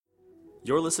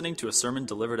You're listening to a sermon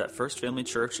delivered at First Family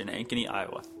Church in Ankeny,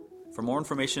 Iowa. For more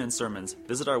information and sermons,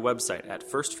 visit our website at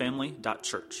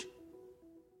firstfamily.church.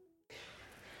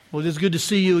 Well, it is good to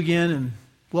see you again, and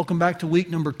welcome back to week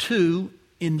number 2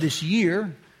 in this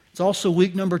year. It's also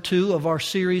week number 2 of our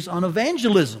series on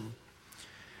evangelism.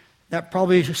 That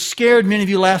probably scared many of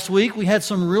you last week. We had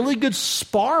some really good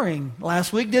sparring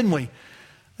last week, didn't we?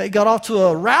 It got off to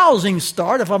a rousing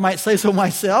start, if I might say so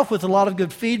myself, with a lot of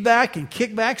good feedback and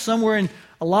kickback. Some were in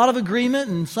a lot of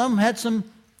agreement, and some had some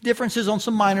differences on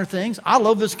some minor things. I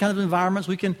love this kind of environments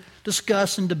we can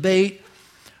discuss and debate.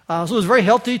 So it was very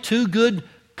healthy. 2 good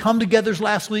come-togethers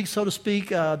last week, so to speak,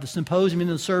 the symposium and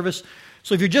the service.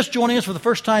 So if you're just joining us for the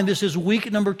first time, this is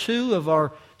week number 2 of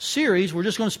our series. We're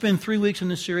just going to spend 3 weeks in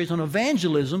this series on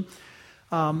evangelism,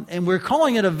 and we're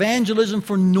calling it Evangelism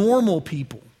for Normal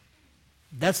People.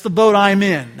 That's the boat I'm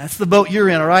in. That's the boat you're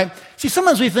in, all right? See,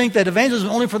 sometimes we think that evangelism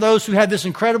is only for those who have this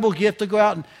incredible gift to go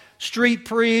out and street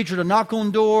preach or to knock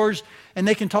on doors, and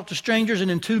they can talk to strangers,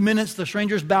 and in 2 minutes the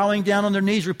stranger's bowing down on their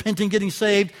knees, repenting, getting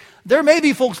saved. There may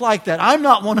be folks like that. I'm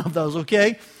not one of those,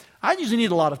 okay? I usually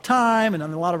need a lot of time and a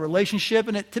lot of relationship,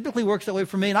 and it typically works that way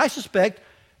for me, and I suspect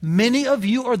many of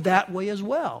you are that way as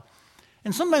well.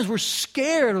 And sometimes we're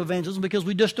scared of evangelism because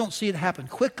we just don't see it happen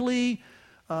quickly,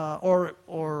 or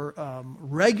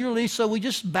regularly, so we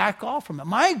just back off from it.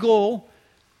 My goal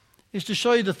is to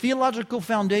show you the theological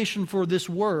foundation for this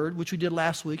word, which we did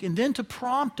last week, and then to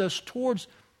prompt us towards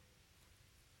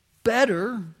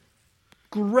better,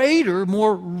 greater,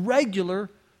 more regular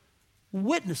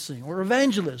witnessing or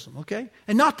evangelism, okay?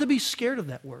 And not to be scared of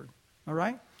that word, all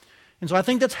right? And so I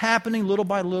think that's happening little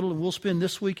by little, and we'll spend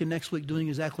this week and next week doing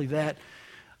exactly that.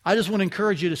 I just want to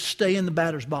encourage you to stay in the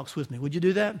batter's box with me. Would you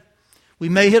do that? We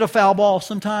may hit a foul ball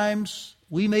sometimes.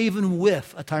 We may even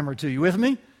whiff a time or two. You with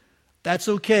me? That's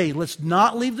okay. Let's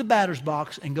not leave the batter's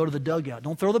box and go to the dugout.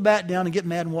 Don't throw the bat down and get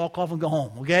mad and walk off and go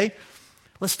home, okay?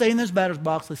 Let's stay in this batter's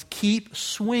box. Let's keep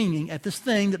swinging at this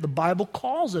thing that the Bible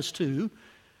calls us to,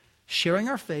 sharing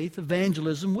our faith,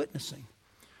 evangelism, witnessing.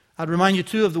 I'd remind you,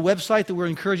 too, of the website that we're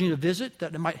encouraging you to visit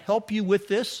that might help you with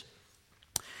this.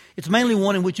 It's mainly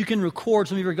one in which you can record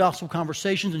some of your gospel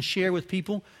conversations and share with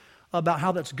people about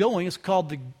how that's going. It's called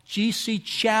the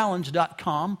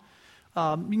gcchallenge.com.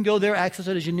 You can go there, access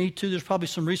it as you need to. There's probably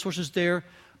some resources there.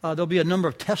 There'll be a number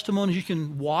of testimonies you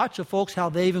can watch of folks, how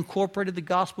they've incorporated the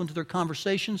gospel into their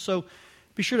conversations. So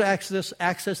be sure to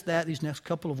access that these next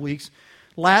couple of weeks.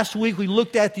 Last week we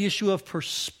looked at the issue of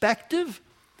perspective,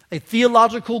 a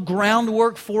theological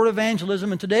groundwork for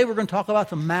evangelism. And today we're going to talk about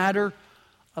the matter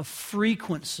of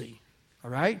frequency.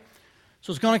 All right? So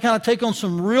it's going to kind of take on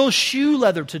some real shoe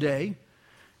leather today.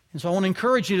 And so I want to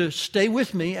encourage you to stay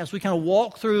with me as we kind of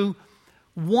walk through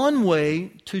one way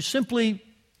to simply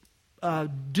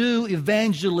do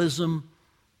evangelism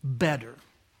better.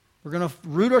 We're going to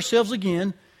root ourselves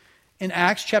again in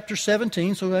Acts chapter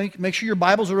 17. So make sure your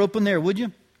Bibles are open there, would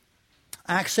you?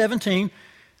 Acts 17.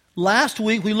 Last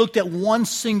week we looked at one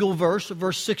single verse,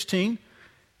 verse 16.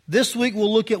 This week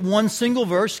we'll look at one single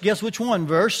verse. Guess which one?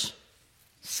 Verse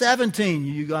 17.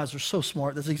 You guys are so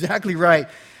smart. That's exactly right.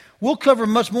 We'll cover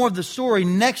much more of the story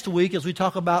next week as we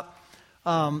talk about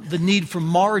the need for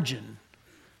margin.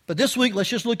 But this week, let's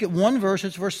just look at one verse.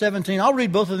 It's verse 17. I'll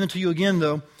read both of them to you again,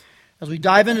 though. As we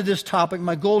dive into this topic,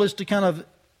 my goal is to kind of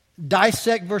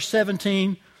dissect verse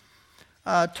 17,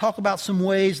 talk about some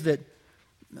ways that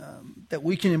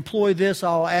we can employ this.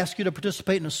 I'll ask you to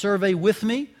participate in a survey with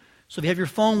me. So if you have your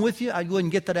phone with you, I'd go ahead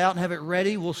and get that out and have it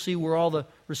ready. We'll see where all the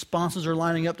responses are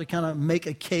lining up to kind of make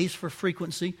a case for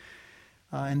frequency.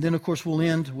 And then, of course, we'll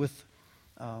end with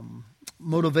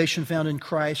motivation found in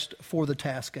Christ for the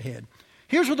task ahead.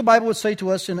 Here's what the Bible would say to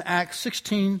us in Acts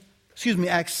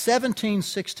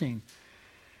 17:16.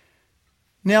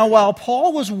 Now, while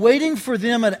Paul was waiting for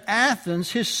them at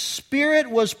Athens, his spirit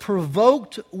was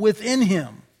provoked within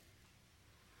him,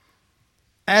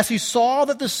 as he saw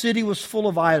that the city was full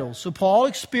of idols. So Paul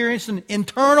experienced an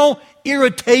internal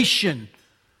irritation,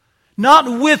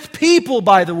 not with people,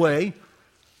 by the way,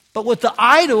 but with the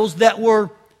idols that were,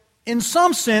 in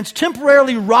some sense,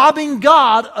 temporarily robbing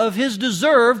God of his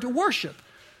deserved worship.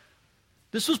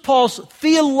 This was Paul's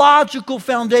theological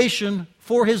foundation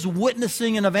for his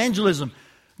witnessing and evangelism.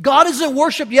 God isn't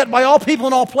worshipped yet by all people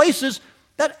in all places.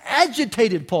 That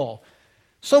agitated Paul,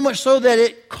 so much so that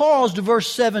it caused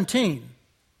verse 17.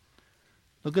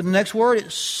 Look at the next word.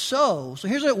 It's so. So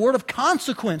here's a word of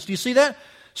consequence. Do you see that?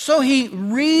 So he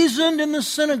reasoned in the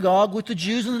synagogue with the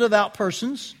Jews and the devout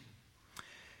persons.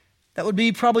 That would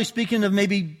be probably speaking of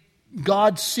maybe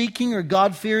God-seeking or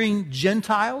God-fearing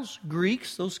Gentiles,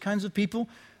 Greeks, those kinds of people.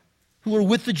 who were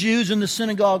with the Jews in the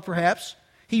synagogue perhaps.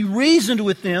 He reasoned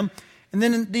with them. And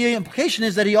then the implication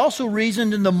is that he also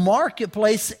reasoned in the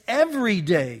marketplace every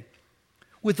day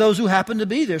with those who happened to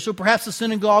be there. So perhaps the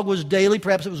synagogue was daily,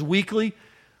 perhaps it was weekly.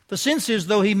 The sense is,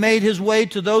 though, he made his way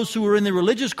to those who were in the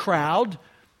religious crowd,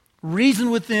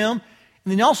 reasoned with them,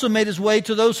 and then he also made his way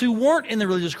to those who weren't in the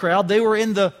religious crowd. They were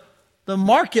in the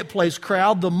marketplace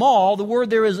crowd, the mall. The word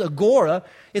there is agora.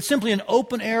 It's simply an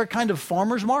open-air kind of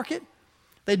farmer's market.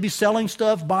 They'd be selling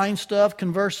stuff, buying stuff,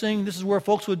 conversing. This is where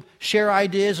folks would share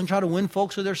ideas and try to win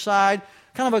folks to their side.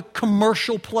 Kind of a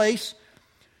commercial place.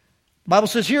 The Bible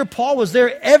says here, Paul was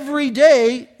there every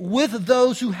day with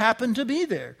those who happened to be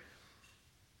there.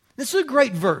 This is a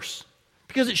great verse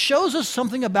because it shows us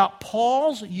something about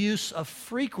Paul's use of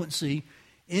frequency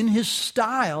in his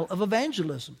style of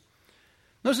evangelism.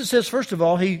 Notice it says, first of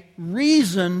all, he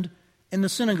reasoned in the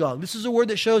synagogue. This is a word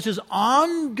that shows his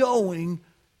ongoing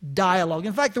dialogue.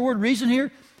 In fact, the word reason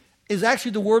here is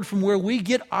actually the word from where we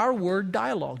get our word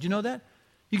dialogue. Do you know that?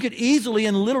 You could easily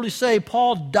and literally say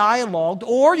Paul dialogued,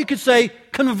 or you could say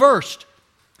conversed.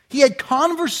 He had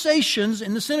conversations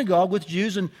in the synagogue with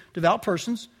Jews and devout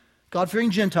persons,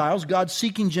 God-fearing Gentiles,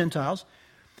 God-seeking Gentiles.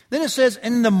 Then it says,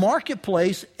 in the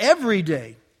marketplace every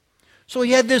day. So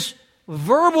he had this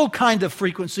verbal kind of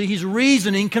frequency. He's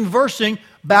reasoning, conversing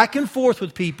back and forth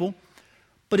with people.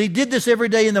 But he did this every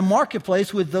day in the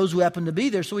marketplace with those who happened to be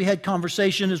there. So he had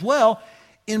conversation as well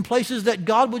in places that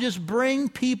God would just bring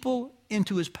people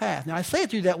into his path. Now I say it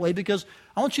to you that way because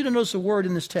I want you to notice a word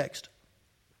in this text.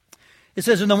 It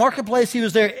says in the marketplace he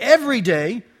was there every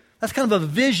day. That's kind of a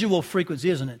visual frequency,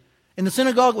 isn't it? In the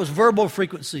synagogue it was verbal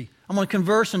frequency. I'm going to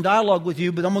converse and dialogue with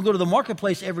you, but I'm going to go to the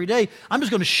marketplace every day. I'm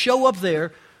just going to show up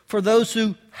there for those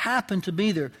who happen to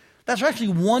be there. That's actually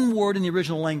one word in the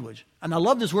original language. And I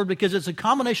love this word because it's a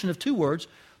combination of two words.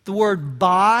 The word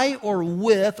by or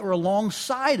with or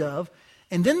alongside of.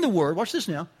 And then the word, watch this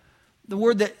now, the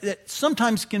word that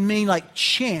sometimes can mean like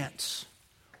chance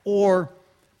or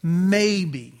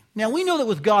maybe. Now we know that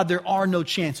with God there are no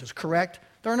chances, correct?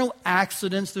 There are no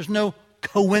accidents. There's no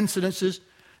coincidences.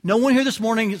 No one here this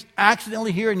morning is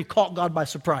accidentally here and you caught God by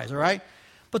surprise, all right?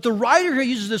 But the writer here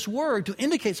uses this word to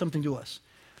indicate something to us.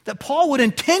 That Paul would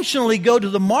intentionally go to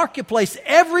the marketplace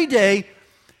every day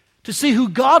to see who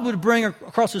God would bring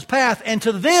across his path. And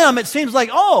to them, it seems like,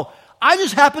 oh, I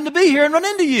just happened to be here and run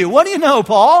into you. What do you know,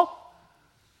 Paul?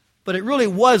 But it really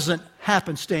wasn't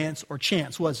happenstance or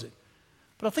chance, was it?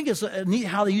 But I think it's neat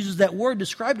how he uses that word to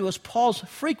describe to us Paul's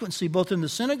frequency, both in the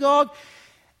synagogue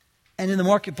and in the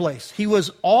marketplace. He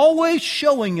was always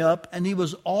showing up and he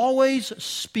was always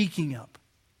speaking up.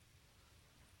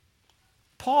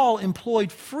 Paul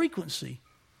employed frequency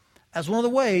as one of the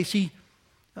ways he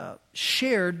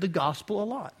shared the gospel a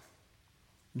lot.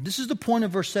 This is the point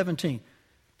of verse 17,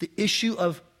 the issue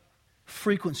of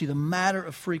frequency, the matter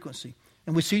of frequency.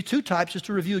 And we see two types, just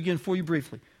to review again for you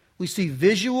briefly. We see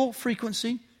visual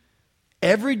frequency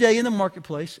every day in the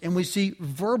marketplace, and we see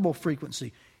verbal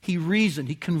frequency. He reasoned,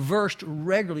 he conversed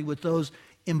regularly with those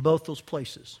in both those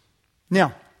places.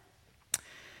 Now,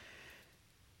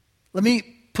 let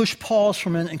me push pause for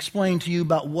a minute and explain to you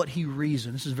about what he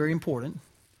reasoned. This is very important.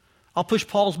 I'll push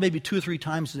pause maybe 2 or 3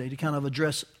 times today to kind of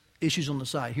address issues on the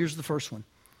side. Here's the first one.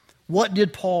 What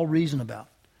did Paul reason about?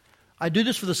 I do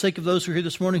this for the sake of those who are here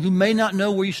this morning who may not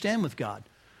know where you stand with God.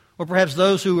 Or perhaps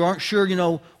those who aren't sure,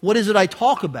 what is it I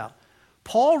talk about?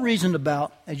 Paul reasoned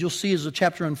about, as you'll see as the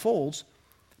chapter unfolds,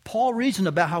 Paul reasoned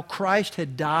about how Christ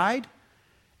had died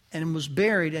and was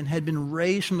buried and had been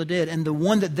raised from the dead. And the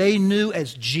one that they knew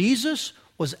as Jesus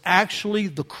was actually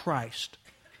the Christ.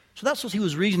 So that's what he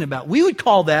was reasoning about. We would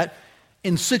call that,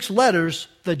 in 6 letters,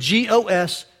 the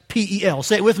Gospel.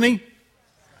 Say it with me.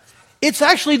 It's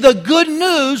actually the good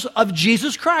news of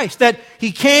Jesus Christ. That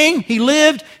he came, he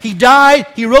lived, he died,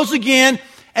 he rose again,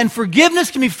 and forgiveness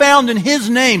can be found in his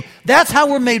name. That's how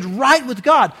we're made right with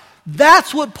God.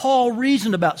 That's what Paul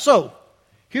reasoned about. So,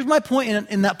 here's my point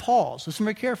in that pause. Listen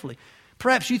very carefully.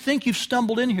 Perhaps you think you've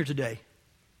stumbled in here today.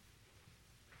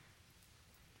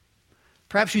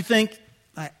 Perhaps you think,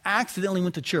 I accidentally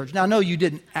went to church. Now, I know you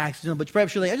didn't accidentally, but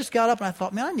perhaps you're like, I just got up and I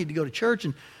thought, man, I need to go to church.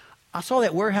 And I saw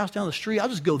that warehouse down the street. I'll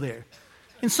just go there.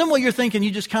 In some way, you're thinking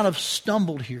you just kind of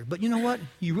stumbled here. But you know what?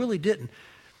 You really didn't.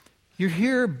 You're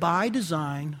here by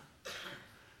design,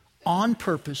 on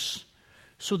purpose,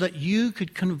 so that you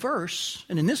could converse.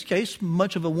 And in this case,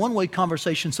 much of a one-way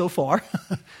conversation so far.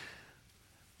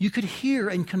 You could hear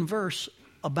and converse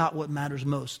about what matters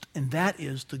most, and that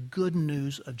is the good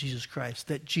news of Jesus Christ,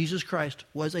 that Jesus Christ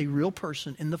was a real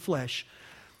person in the flesh,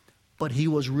 but he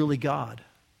was really God,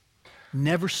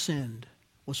 never sinned,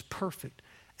 was perfect,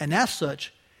 and as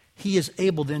such, he is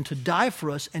able then to die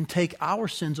for us and take our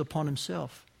sins upon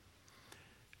himself.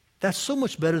 That's so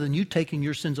much better than you taking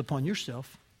your sins upon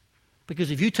yourself.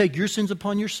 Because if you take your sins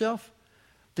upon yourself,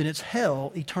 then it's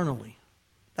hell eternally.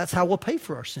 That's how we'll pay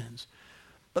for our sins.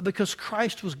 But because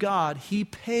Christ was God, he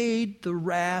paid the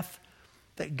wrath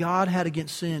that God had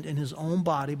against sin in his own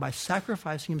body by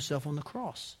sacrificing himself on the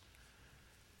cross.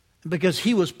 And because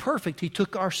he was perfect, he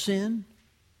took our sin,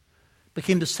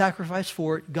 became the sacrifice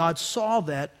for it. God saw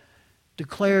that,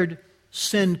 declared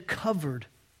sin covered,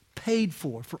 paid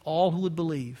for all who would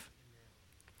believe.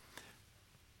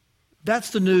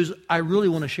 That's the news I really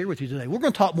want to share with you today. We're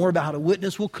going to talk more about how to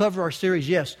witness. We'll cover our series,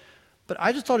 yes. But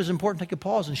I just thought it was important to take a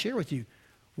pause and share with you.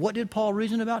 What did Paul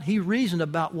reason about? He reasoned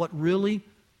about what really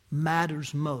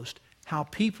matters most. How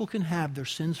people can have their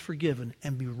sins forgiven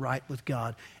and be right with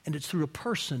God. And it's through a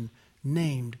person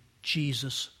named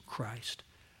Jesus Christ.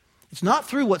 It's not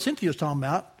through what Cynthia was talking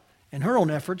about and her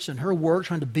own efforts and her work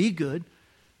trying to be good.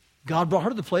 God brought her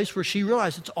to the place where she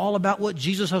realized it's all about what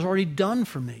Jesus has already done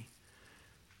for me.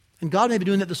 And God may be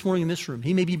doing that this morning in this room.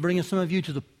 He may be bringing some of you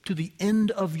to the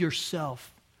end of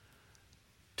yourself,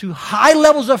 to high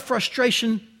levels of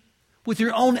frustration with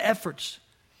your own efforts,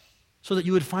 so that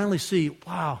you would finally see,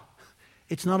 wow,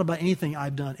 it's not about anything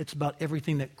I've done. It's about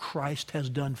everything that Christ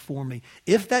has done for me.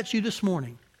 If that's you this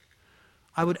morning,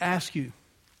 I would ask you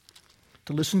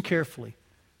to listen carefully,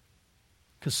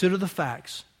 consider the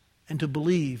facts, and to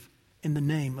believe in the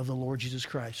name of the Lord Jesus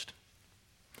Christ.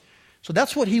 So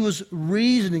that's what he was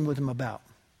reasoning with him about.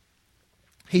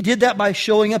 He did that by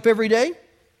showing up every day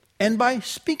and by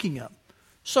speaking up.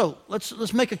 So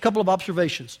let's make a couple of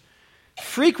observations.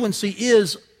 Frequency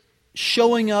is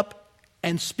showing up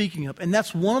and speaking up. And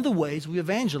that's one of the ways we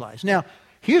evangelize. Now,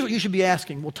 here's what you should be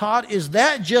asking. Well, Todd, is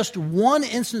that just one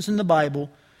instance in the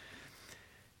Bible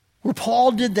where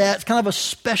Paul did that? It's kind of a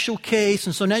special case.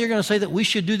 And so now you're going to say that we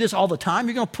should do this all the time?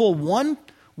 You're going to pull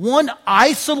one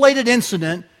isolated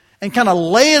incident and kind of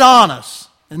lay it on us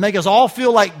and make us all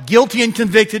feel like guilty and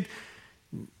convicted.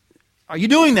 Are you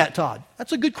doing that, Todd?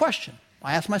 That's a good question.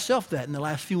 I asked myself that in the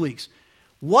last few weeks.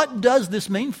 What does this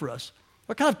mean for us?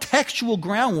 What kind of textual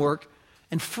groundwork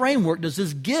and framework does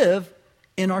this give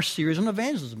in our series on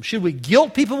evangelism? Should we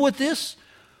guilt people with this?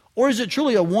 Or is it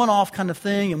truly a one-off kind of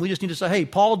thing and we just need to say, hey,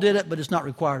 Paul did it, but it's not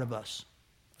required of us?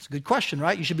 That's a good question,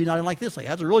 right? You should be nodding like this. Like,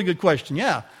 that's a really good question,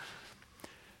 yeah.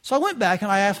 So I went back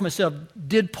and I asked myself,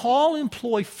 did Paul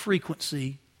employ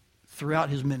frequency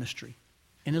throughout his ministry,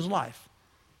 in his life?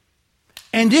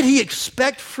 And did he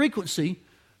expect frequency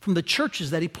from the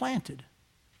churches that he planted?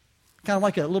 Kind of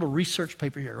like a little research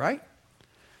paper here, right?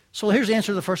 So here's the answer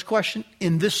to the first question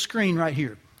in this screen right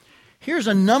here. Here's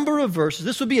a number of verses.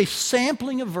 This would be a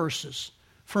sampling of verses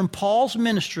from Paul's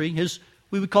ministry,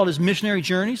 we would call it his missionary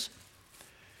journeys,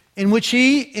 in which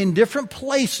he, in different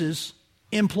places,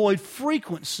 employed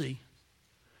frequency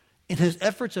in his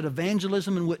efforts at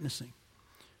evangelism and witnessing.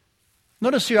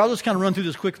 Notice here, I'll just kind of run through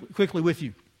this quickly with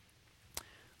you.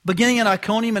 Beginning in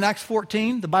Iconium in Acts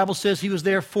 14, the Bible says he was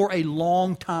there for a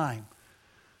long time.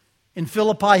 In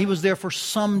Philippi, he was there for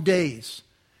some days.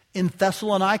 In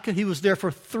Thessalonica, he was there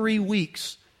for 3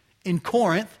 weeks. In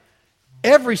Corinth,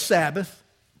 every Sabbath,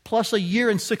 plus a year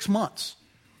and 6 months.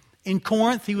 In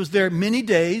Corinth, he was there many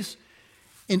days.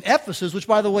 In Ephesus, which,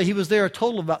 by the way, he was there a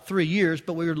total of about 3 years,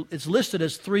 but it's listed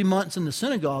as 3 months in the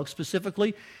synagogue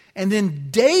specifically. And then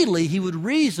daily, he would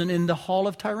reason in the hall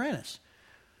of Tyrannus.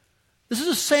 This is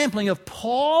a sampling of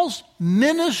Paul's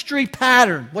ministry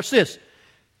pattern. What's this?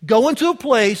 Go into a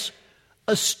place,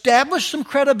 establish some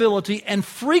credibility, and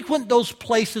frequent those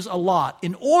places a lot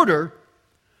in order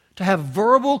to have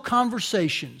verbal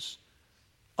conversations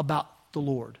about the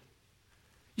Lord.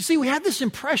 You see, we have this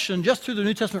impression just through the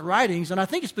New Testament writings, and I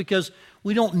think it's because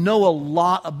we don't know a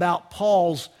lot about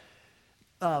Paul's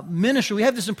ministry. We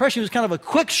have this impression he was kind of a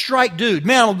quick strike dude.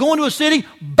 Man, I'll go into a city,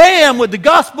 bam, with the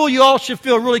gospel, you all should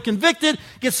feel really convicted,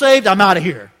 get saved, I'm out of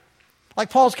here. Like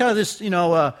Paul's kind of this,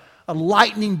 a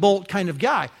lightning bolt kind of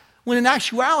guy. When in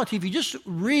actuality, if you just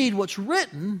read what's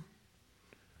written,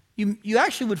 you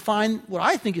actually would find what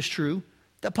I think is true,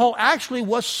 that Paul actually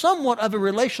was somewhat of a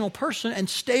relational person and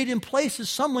stayed in places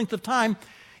some length of time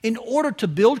in order to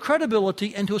build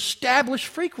credibility and to establish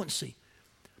frequency.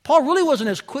 Paul really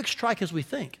wasn't as quick strike as we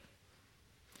think.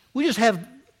 We just have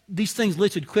these things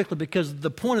listed quickly because the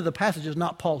point of the passage is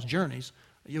not Paul's journeys.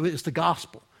 It's the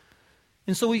gospel.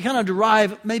 And so we kind of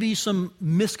derive maybe some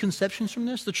misconceptions from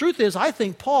this. The truth is, I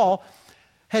think Paul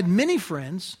had many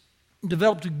friends,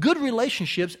 developed good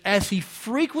relationships as he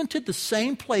frequented the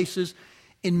same places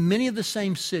in many of the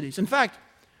same cities. In fact,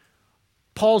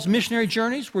 Paul's missionary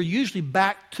journeys were usually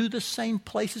back to the same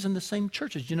places and the same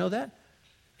churches. Do you know that?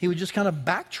 He would just kind of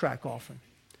backtrack often.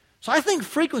 So I think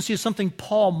frequency is something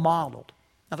Paul modeled.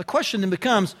 Now the question then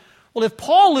becomes, well, if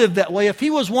Paul lived that way, if he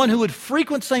was one who would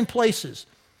frequent same places,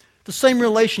 the same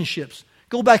relationships,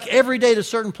 go back every day to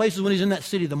certain places when he's in that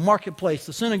city, the marketplace,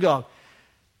 the synagogue,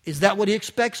 is that what he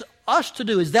expects us to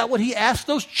do? Is that what he asked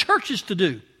those churches to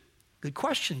do? Good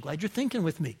question. Glad you're thinking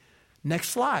with me. Next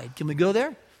slide. Can we go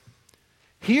there?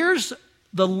 Here's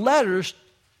the letters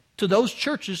to those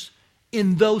churches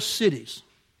in those cities.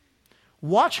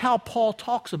 Watch how Paul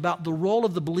talks about the role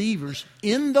of the believers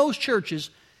in those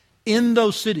churches, in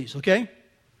those cities, okay?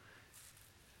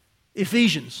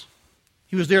 Ephesians.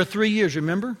 He was there 3 years,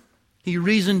 remember? He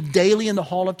reasoned daily in the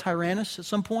hall of Tyrannus at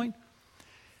some point.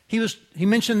 He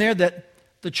mentioned there that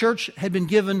the church had been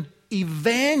given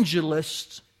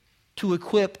evangelists to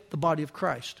equip the body of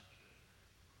Christ.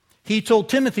 He told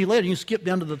Timothy later, you can skip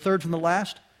down to the third from the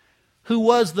last, who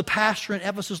was the pastor in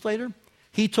Ephesus later.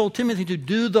 He told Timothy to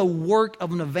do the work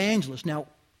of an evangelist. Now,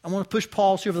 I want to push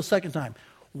pause here for the second time.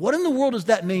 What in the world does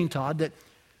that mean, Todd? That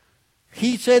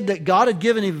he said that God had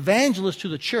given evangelists to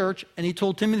the church, and he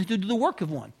told Timothy to do the work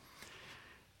of one.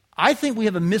 I think we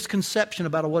have a misconception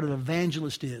about what an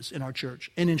evangelist is in our church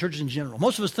and in churches in general.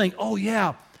 Most of us think, oh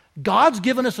yeah, God's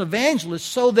given us evangelists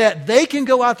so that they can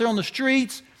go out there on the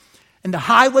streets and the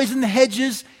highways and the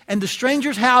hedges and the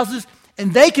strangers' houses,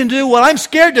 and they can do what I'm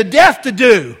scared to death to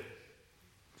do.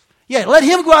 Yeah, let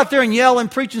him go out there and yell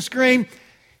and preach and scream.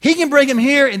 He can bring him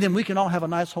here, and then we can all have a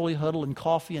nice holy huddle and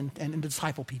coffee and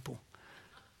disciple people.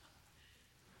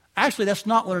 Actually, that's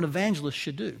not what an evangelist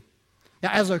should do.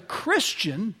 Now, as a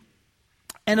Christian,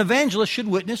 an evangelist should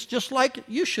witness just like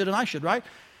you should and I should, right?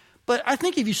 But I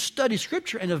think if you study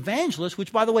Scripture, an evangelist,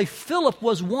 which, by the way, Philip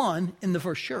was one in the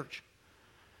first church,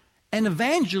 an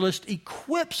evangelist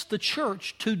equips the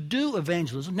church to do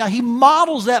evangelism. Now, he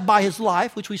models that by his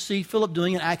life, which we see Philip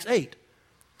doing in Acts 8.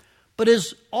 But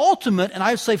his ultimate, and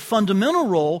I would say fundamental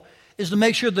role, is to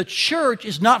make sure the church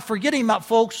is not forgetting about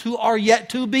folks who are yet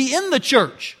to be in the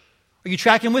church. Are you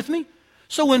tracking with me?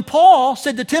 So when Paul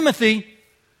said to Timothy,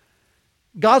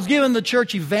 God's given the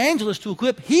church evangelists to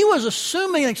equip, he was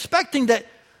assuming and expecting that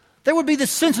there would be this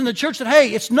sense in the church that,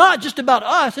 hey, it's not just about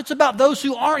us, it's about those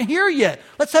who aren't here yet.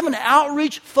 Let's have an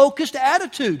outreach-focused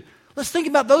attitude. Let's think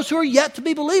about those who are yet to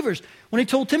be believers. When he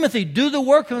told Timothy, do the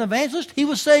work of an evangelist, he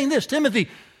was saying this, Timothy,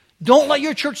 don't let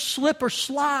your church slip or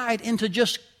slide into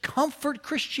just comfort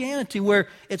Christianity where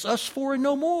it's us four and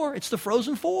no more. It's the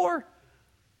frozen four.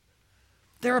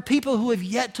 There are people who have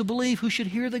yet to believe who should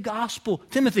hear the gospel.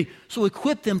 Timothy, so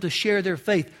equip them to share their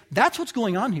faith. That's what's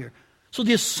going on here. So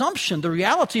the assumption, the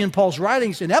reality in Paul's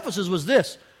writings in Ephesus was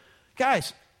this.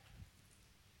 Guys,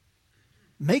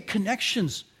 make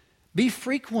connections. Be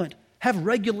frequent. Have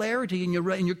regularity in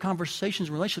your conversations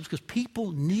and relationships because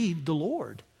people need the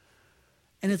Lord.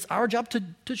 And it's our job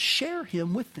to share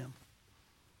Him with them.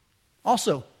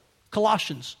 Also,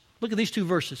 Colossians. Look at these two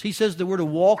verses. He says that we're to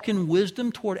walk in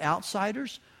wisdom toward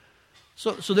outsiders.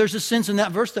 So there's a sense in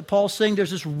that verse that Paul's saying there's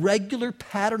this regular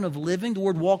pattern of living. The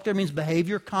word walk there means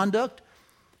behavior, conduct.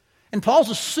 And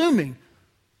Paul's assuming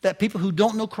that people who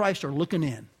don't know Christ are looking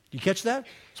in. Do you catch that?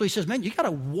 So he says, man, you got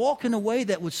to walk in a way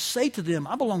that would say to them,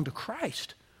 I belong to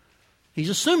Christ. He's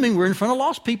assuming we're in front of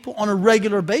lost people on a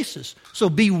regular basis. So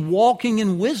be walking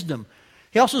in wisdom.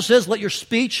 He also says, let your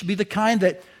speech be the kind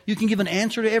that you can give an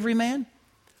answer to every man.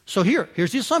 So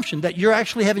here's the assumption that you're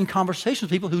actually having conversations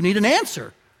with people who need an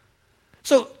answer.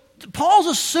 So Paul's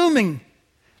assuming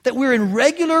that we're in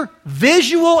regular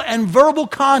visual and verbal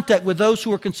contact with those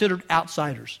who are considered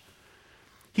outsiders.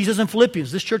 He says in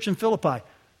Philippians, this church in Philippi,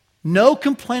 no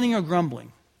complaining or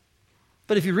grumbling.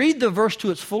 But if you read the verse to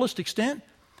its fullest extent,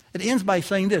 it ends by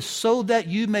saying this, so that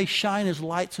you may shine as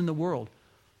lights in the world.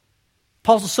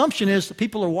 Paul's assumption is that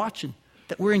people are watching,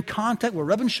 that we're in contact, we're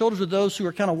rubbing shoulders with those who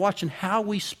are kind of watching how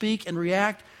we speak and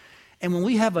react. And when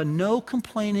we have a no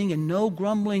complaining and no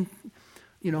grumbling,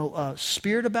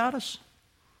 spirit about us,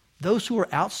 those who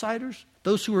are outsiders,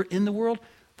 those who are in the world,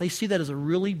 they see that as a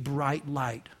really bright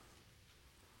light.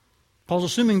 Paul's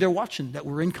assuming they're watching, that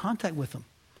we're in contact with them.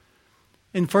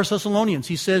 In 1 Thessalonians,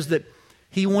 he says that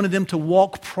he wanted them to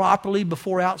walk properly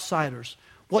before outsiders.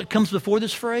 What comes before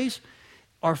this phrase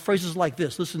are phrases like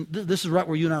this. Listen, this is right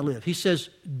where you and I live. He says,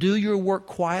 do your work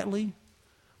quietly,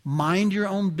 mind your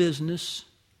own business.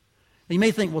 And you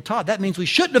may think, well, Todd, that means we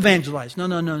shouldn't evangelize.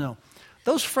 No.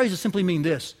 Those phrases simply mean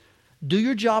this. Do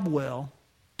your job well,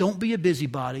 don't be a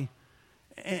busybody,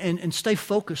 and stay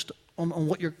focused on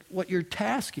what your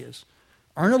task is.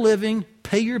 Earn a living,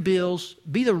 pay your bills,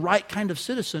 be the right kind of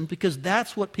citizen, because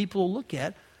that's what people will look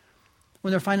at.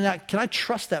 when they're finding out, can I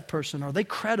trust that person? Are they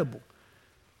credible?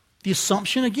 The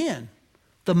assumption again,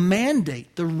 the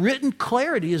mandate, the written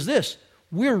clarity is this.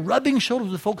 We're rubbing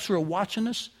shoulders with folks who are watching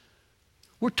us.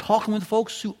 We're talking with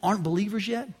folks who aren't believers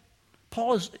yet.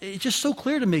 It's just so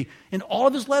clear to me. In all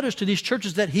of his letters to these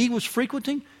churches that he was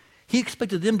frequenting, he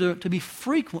expected them to be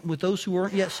frequent with those who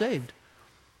weren't yet saved.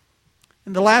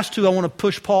 And the last two, I want to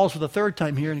push pause for the third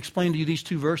time here and explain to you these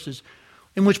two verses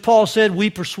in which Paul said, we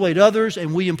persuade others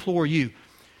and we implore you.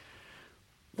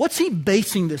 What's he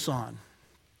basing this on?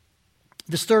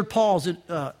 This third pause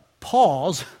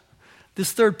involves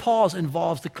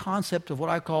the concept of what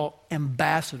I call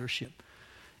ambassadorship.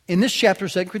 In this chapter,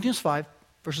 2 Corinthians 5,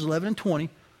 verses 11 and 20,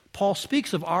 Paul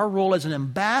speaks of our role as an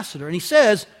ambassador, and he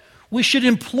says we should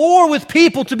implore with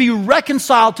people to be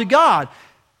reconciled to God.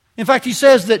 In fact, he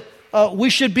says that we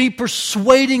should be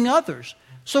persuading others.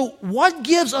 So what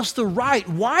gives us the right?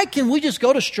 Why can we just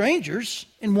go to strangers,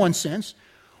 in one sense?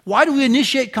 Why do we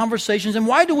initiate conversations, and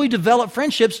why do we develop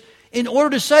friendships in order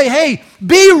to say, hey,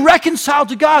 be reconciled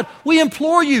to God? We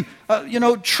implore you,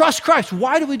 trust Christ.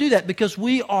 Why do we do that? Because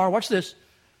we are, watch this,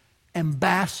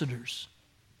 ambassadors.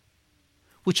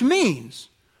 Which means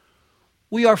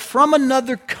we are from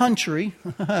another country.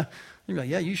 You're like,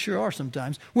 yeah, you sure are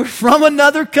sometimes. We're from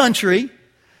another country,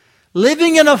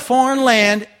 living in a foreign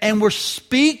land, and we're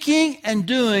speaking and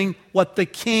doing what the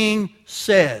king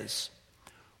says.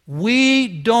 We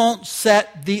don't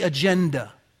set the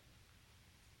agenda.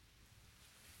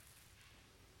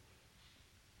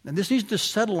 And this needs to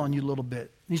settle on you a little bit.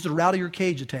 It needs to rattle your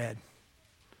cage a tad.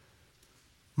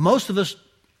 Most of us,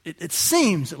 it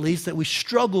seems at least, that we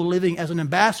struggle living as an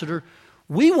ambassador.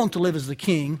 We want to live as the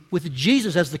king with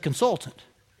Jesus as the consultant.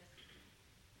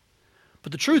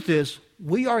 But the truth is,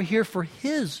 we are here for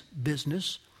his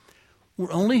business.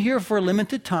 We're only here for a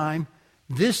limited time.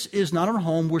 This is not our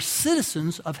home. We're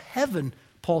citizens of heaven,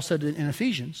 Paul said in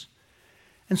Ephesians.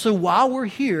 And so while we're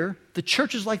here, the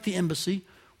church is like the embassy.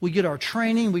 We get our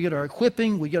training, we get our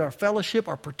equipping, we get our fellowship,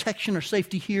 our protection, our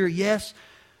safety here, yes.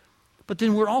 But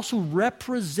then we're also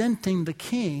representing the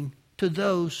king to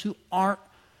those who aren't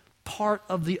part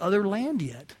of the other land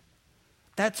yet.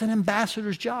 That's an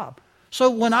ambassador's job.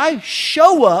 So when I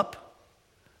show up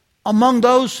among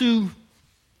those who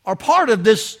are part of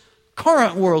this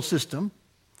current world system,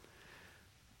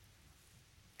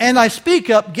 and I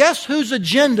speak up, guess whose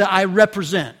agenda I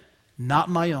represent? Not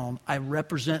my own. I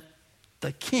represent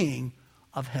the King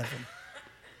of heaven.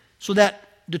 So that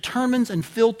determines and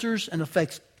filters and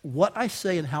affects what I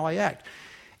say and how I act.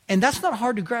 And that's not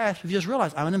hard to grasp if you just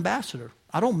realize I'm an ambassador.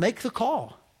 I don't make the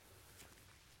call.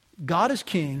 God is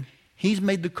king. He's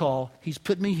made the call. He's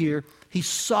put me here. He's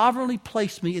sovereignly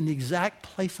placed me in the exact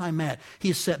place I'm at. He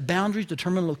has set boundaries,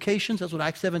 determined locations. That's what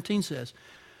Acts 17 says.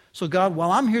 So God,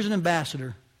 while I'm here as an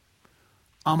ambassador,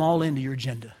 I'm all into your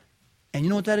agenda. And you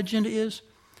know what that agenda is?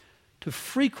 To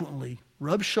frequently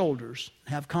rub shoulders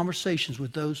and have conversations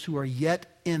with those who are yet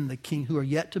in the king, who are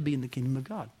yet to be in the kingdom of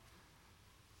God.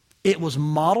 It was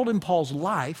modeled in Paul's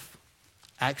life,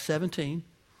 Acts 17.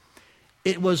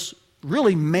 It was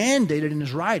really mandated in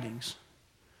his writings.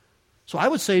 So I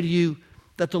would say to you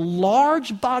that the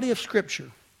large body of Scripture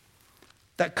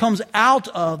that comes out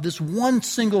of this one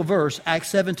single verse,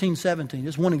 Acts 17:17,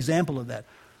 is one example of that.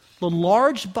 The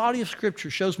large body of Scripture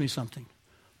shows me something.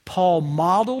 Paul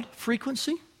modeled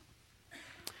frequency.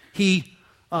 He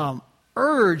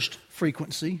urged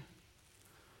frequency.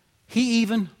 He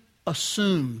even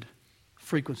assumed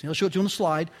frequency. I'll show it to you on the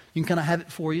slide. You can kind of have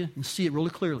it for you and see it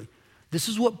really clearly. This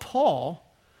is what Paul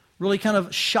really kind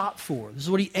of shot for. This is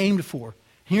what he aimed for.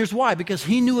 And here's why. Because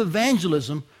he knew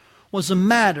evangelism was a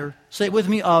matter, say it with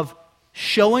me, of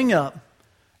showing up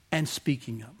and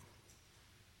speaking up.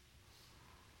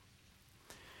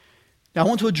 Now, I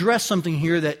want to address something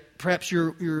here that perhaps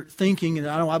you're thinking, and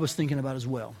I know I was thinking about as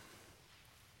well.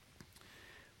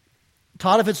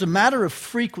 Todd, if it's a matter of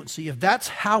frequency, if that's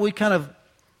how we kind of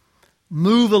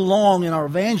move along in our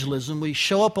evangelism, we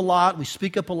show up a lot, we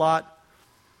speak up a lot,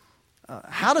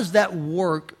 how does that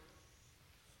work,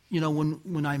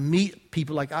 when I meet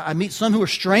people? Like, I meet some who are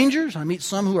strangers, I meet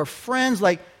some who are friends.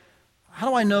 Like, how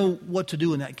do I know what to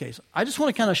do in that case? I just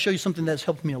want to kind of show you something that's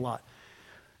helped me a lot.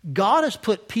 God has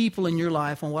put people in your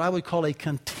life on what I would call a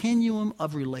continuum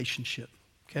of relationship,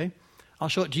 okay? I'll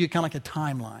show it to you kind of like a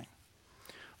timeline.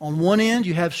 On one end,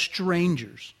 you have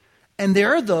strangers. And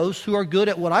there are those who are good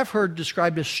at what I've heard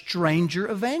described as stranger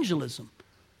evangelism.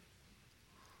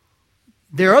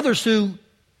 There are others who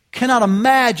cannot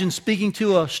imagine speaking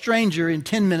to a stranger in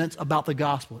 10 minutes about the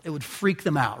gospel. It would freak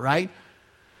them out, right?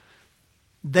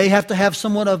 They have to have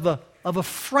somewhat of a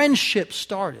friendship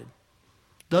started.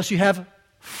 Thus, you have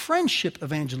friendship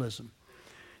evangelism.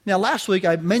 Now, last week,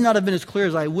 I may not have been as clear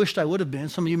as I wished I would have been.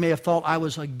 Some of you may have thought I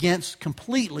was against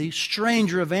completely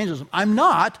stranger evangelism. I'm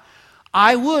not.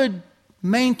 I would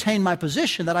maintain my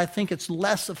position that I think it's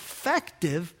less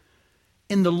effective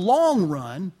in the long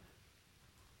run,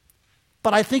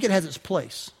 but I think it has its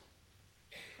place.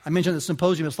 I mentioned the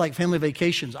symposium, it's like family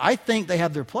vacations. I think they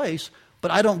have their place, but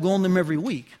I don't go on them every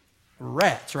week.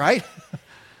 Rats, right?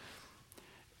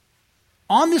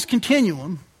 On this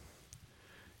continuum,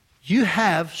 you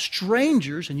have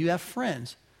strangers and you have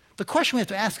friends. The question we have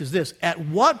to ask is this: at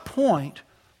what point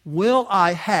will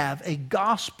I have a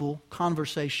gospel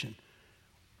conversation?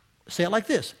 Say it like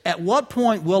this: at what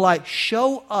point will I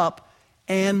show up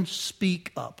and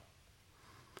speak up?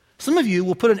 Some of you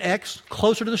will put an X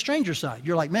closer to the stranger side.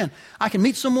 You're like, man, I can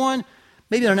meet someone,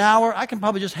 maybe in an hour, I can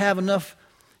probably just have enough,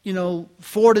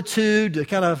 fortitude to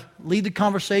kind of lead the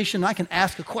conversation. I can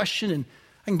ask a question and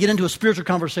I can get into a spiritual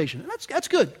conversation. And that's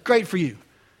good. Great for you.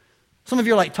 Some of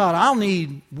you are like, Todd, I'll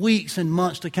need weeks and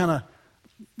months to kind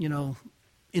of,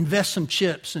 invest some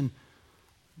chips and,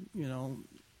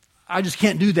 I just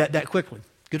can't do that quickly.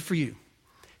 Good for you.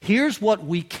 Here's what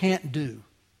we can't do.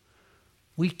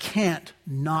 We can't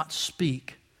not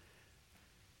speak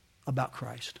about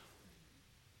Christ.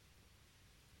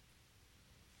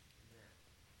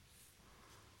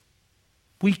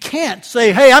 We can't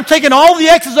say, hey, I'm taking all the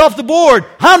X's off the board.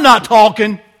 I'm not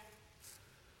talking.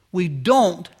 We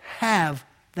don't have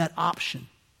that option.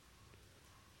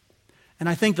 And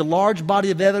I think the large body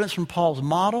of evidence from Paul's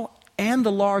model and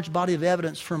the large body of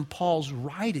evidence from Paul's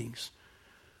writings,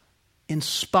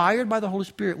 inspired by the Holy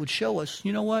Spirit, would show us,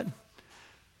 you know what?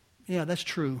 Yeah, that's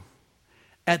true.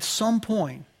 At some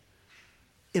point,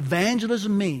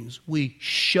 evangelism means we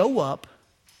show up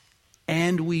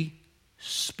and we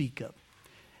speak up.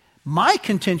 My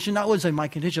contention, I wouldn't say my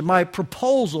contention, my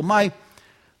proposal, my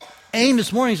aim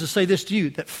this morning is to say this to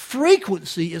you, that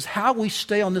frequency is how we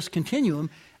stay on this continuum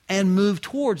and move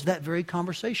towards that very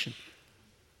conversation.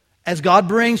 As God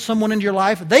brings someone into your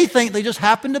life, they think they just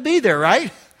happen to be there,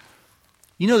 right?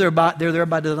 They're there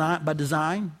by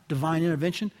design, divine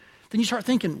intervention. Then you start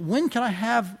thinking, when can I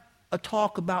have a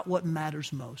talk about what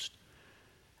matters most?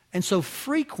 And so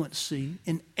frequency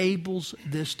enables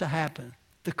this to happen.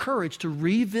 The courage to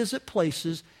revisit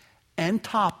places and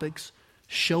topics,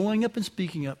 showing up and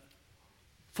speaking up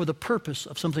for the purpose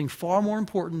of something far more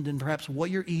important than perhaps what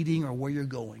you're eating or where you're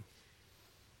going.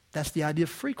 That's the idea of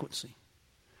frequency.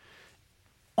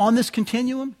 On this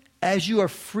continuum, as you are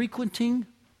frequenting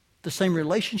the same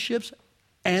relationships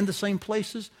and the same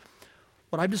places,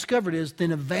 what I've discovered is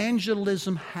then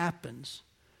evangelism happens,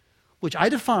 which I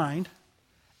defined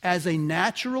as a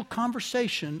natural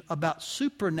conversation about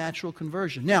supernatural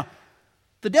conversion. Now,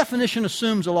 the definition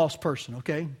assumes a lost person,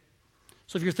 okay?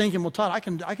 So if you're thinking, well, Todd,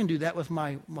 I can do that with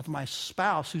my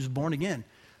spouse who's born again.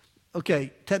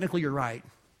 Okay, technically you're right,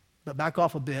 but back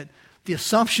off a bit. The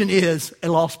assumption is a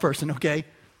lost person, okay?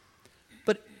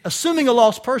 But assuming a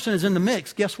lost person is in the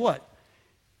mix, guess what?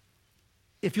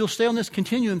 If you'll stay on this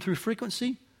continuum through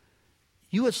frequency,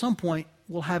 you at some point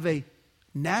will have a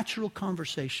natural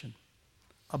conversation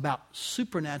about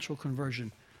supernatural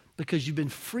conversion because you've been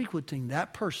frequenting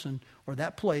that person or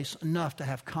that place enough to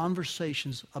have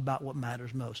conversations about what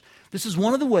matters most. This is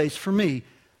one of the ways for me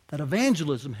that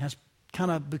evangelism has kind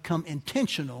of become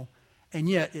intentional, and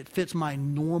yet it fits my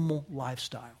normal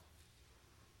lifestyle.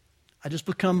 I just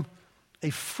become a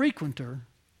frequenter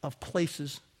of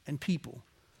places and people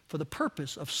for the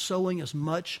purpose of sowing as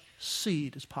much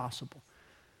seed as possible.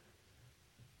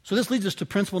 So this leads us to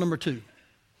principle number 2.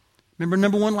 Remember,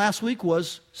 number 1 last week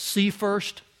was see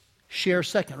first, share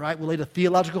second, right? We laid a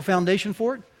theological foundation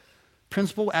for it.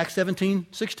 Principle, Acts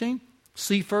 17:16.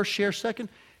 See first, share second.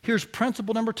 Here's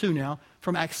principle number 2 now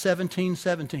from Acts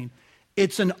 17:17.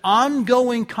 It's an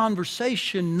ongoing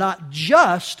conversation, not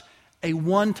just a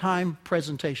one-time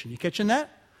presentation. You catching that?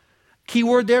 Key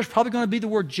word there is probably going to be the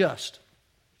word just.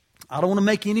 I don't want to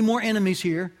make any more enemies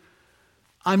here.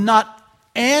 I'm not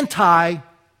anti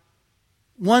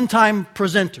one-time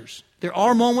presenters. There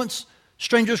are moments,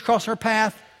 strangers cross our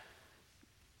path,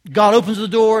 God opens the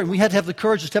door, and we had to have the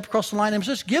courage to step across the line and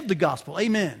just give the gospel.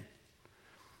 Amen.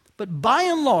 But by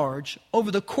and large,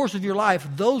 over the course of your life,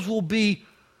 those will be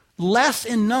less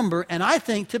in number, and I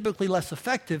think typically less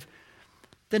effective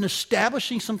than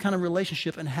establishing some kind of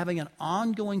relationship and having an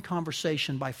ongoing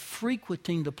conversation by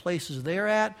frequenting the places they're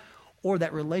at or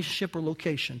that relationship or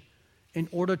location in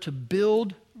order to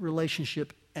build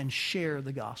relationship and share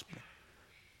the gospel.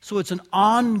 So it's an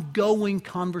ongoing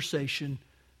conversation,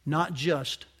 not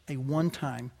just a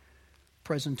one-time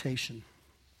presentation.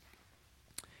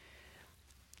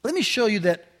 let me show you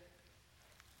that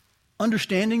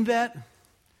understanding that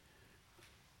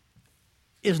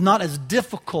is not as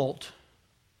difficult.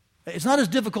 It's not as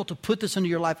difficult to put this into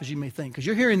your life as you may think. Because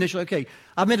you're hearing this, you're like, okay,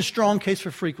 I've made a strong case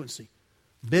for frequency.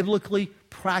 Biblically,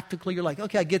 practically, you're like,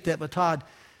 okay, I get that, but Todd,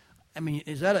 I mean,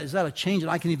 is that a change that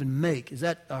I can even make? Is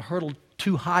that a hurdle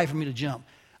too high for me to jump?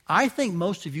 I think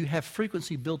most of you have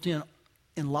frequency built in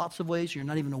lots of ways. You're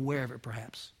not even aware of it,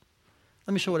 perhaps.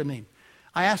 Let me show what I mean.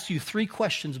 I asked you 3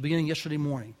 questions beginning yesterday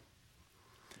morning.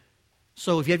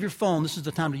 So if you have your phone, this is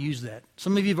the time to use that.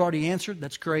 Some of you have already answered.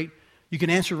 That's great. You can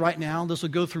answer right now. This will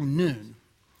go through noon.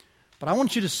 But I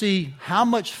want you to see how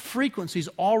much frequency is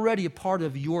already a part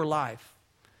of your life.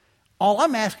 All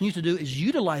I'm asking you to do is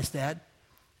utilize that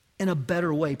in a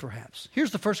better way, perhaps.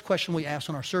 Here's the first question we asked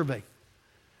on our survey.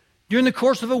 During the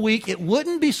course of a week, it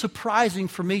wouldn't be surprising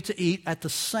for me to eat at the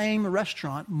same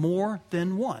restaurant more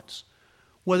than once,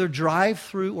 whether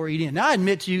drive-through or eat in. Now, I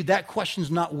admit to you that question's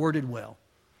not worded well,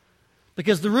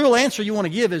 because the real answer you want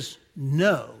to give is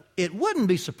no, it wouldn't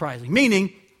be surprising,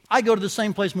 meaning I go to the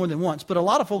same place more than once. But a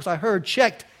lot of folks I heard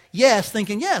checked yes,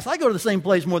 thinking, yes, I go to the same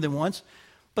place more than once.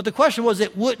 But the question was,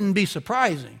 it wouldn't be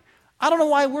surprising. I don't know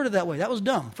why I worded that way. That was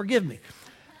dumb. Forgive me.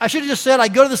 I should have just said I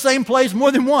go to the same place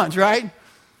more than once, right?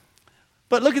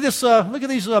 But look at this. Look at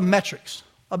these metrics.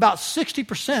 About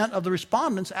 60% of the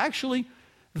respondents actually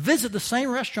visit the same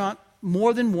restaurant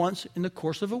more than once in the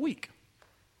course of a week.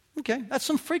 Okay, that's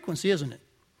some frequency, isn't it?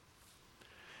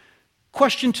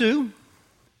 Question 2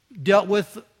 dealt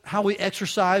with how we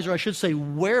exercise, or I should say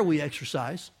where we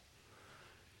exercise.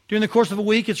 During the course of a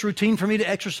week, it's routine for me to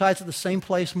exercise at the same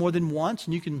place more than once,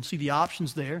 and you can see the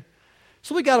options there.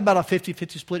 So we got about a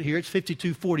 50-50 split here. It's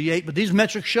 52-48, but these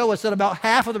metrics show us that about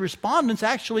half of the respondents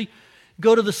actually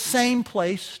go to the same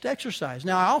place to exercise.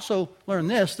 Now, I also learned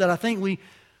this, that I think we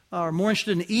are more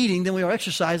interested in eating than we are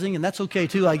exercising, and that's okay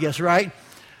too, I guess, right?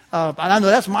 I know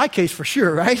that's my case for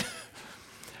sure, right?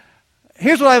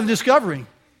 Here's what I'm discovering.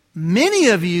 Many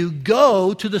of you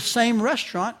go to the same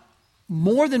restaurant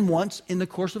more than once in the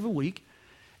course of a week,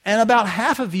 and about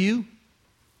half of you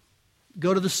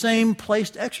go to the same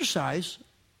place to exercise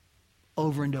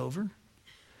over and over.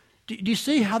 Do you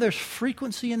see how there's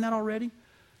frequency in that already?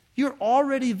 You're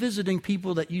already visiting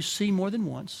people that you see more than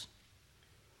once,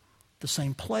 the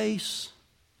same place.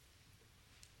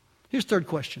 Here's the third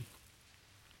question.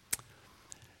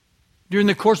 During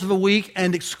the course of a week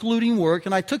and excluding work,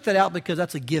 and I took that out because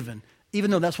that's a given, even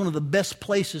though that's one of the best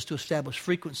places to establish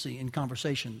frequency in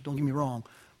conversation. Don't get me wrong.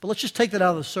 But let's just take that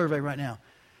out of the survey right now.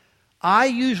 I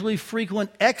usually frequent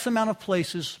X amount of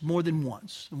places more than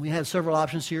once. And we had several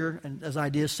options here and as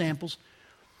ideas, samples.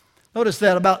 Notice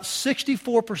that about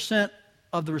 64%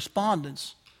 of the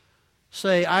respondents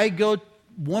say I go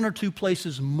 1 or 2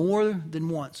 places more than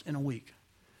once in a week.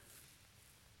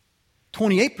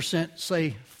 28%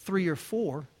 say 3 or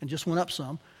 4, and just went up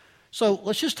some. So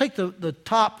let's just take the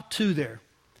top 2 there.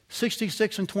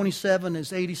 66 and 27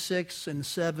 is 86, and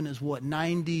 7 is what,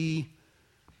 93?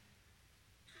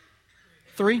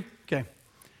 Okay.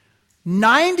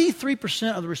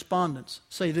 93% of the respondents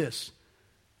say this,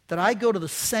 that I go to the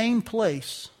same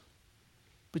place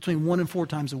between 1 and 4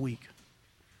 times a week.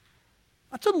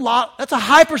 That's a lot. That's a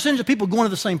high percentage of people going to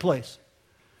the same place.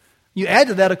 You add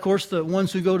to that, of course, the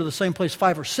ones who go to the same place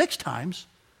 5 or 6 times.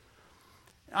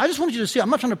 I just wanted you to see, I'm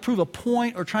not trying to prove a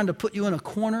point or trying to put you in a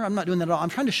corner. I'm not doing that at all. I'm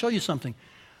trying to show you something.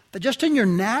 That just in your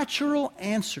natural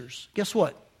answers, guess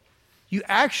what? You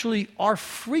actually are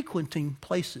frequenting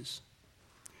places.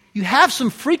 You have some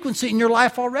frequency in your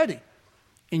life already.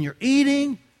 In your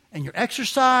eating, in your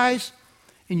exercise,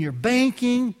 in your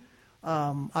banking.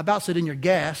 I about said in your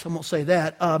gas. I won't say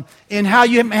that. In how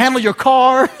you handle your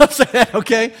car. I'll say that,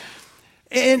 okay?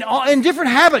 In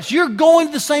different habits. You're going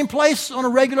to the same place on a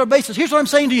regular basis. Here's what I'm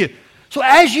saying to you. So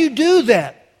as you do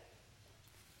that,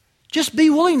 just be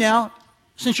willing now,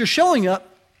 since you're showing up,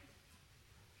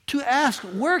 to ask,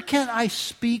 where can I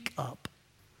speak up?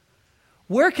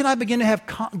 Where can I begin to have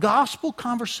gospel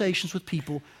conversations with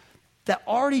people that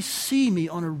already see me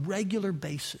on a regular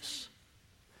basis?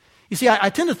 You see, I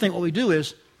tend to think what we do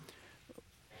is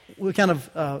we kind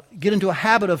of get into a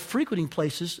habit of frequenting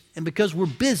places, and because we're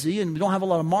busy and we don't have a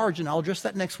lot of margin, I'll address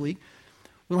that next week,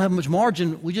 we don't have much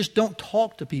margin, we just don't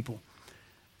talk to people.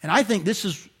 And I think this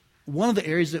is one of the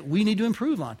areas that we need to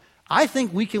improve on. I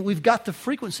think we've got the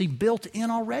frequency built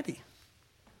in already.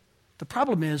 The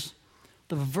problem is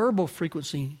the verbal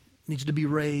frequency needs to be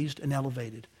raised and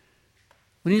elevated.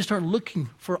 We need to start looking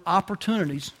for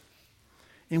opportunities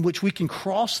in which we can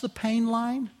cross the pain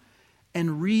line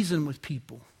and reason with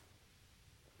people.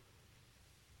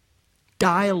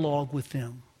 Dialogue with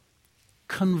them.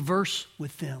 converse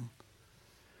with them.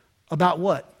 About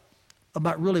what?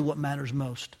 About really what matters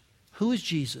most. Who is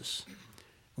Jesus?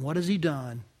 What has he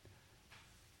done?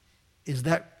 Is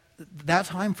that's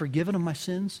how I'm forgiven of my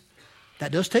sins?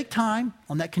 That does take time.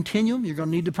 On that continuum, you're going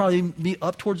to need to probably be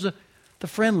up towards the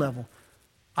friend level.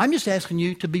 I'm just asking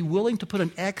you to be willing to put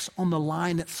an X on the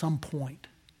line at some point.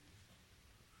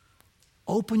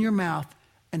 Open your mouth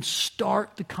and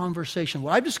start the conversation.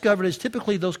 What I've discovered is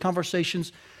typically those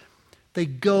conversations, they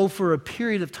go for a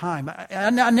period of time. I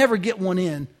never get one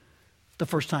in the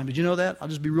first time. Did you know that? I'll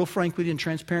just be real frank with you and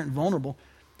transparent and vulnerable.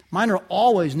 Mine are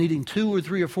always needing 2 or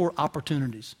 3 or 4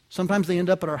 opportunities. Sometimes they end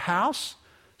up at our house.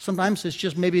 Sometimes it's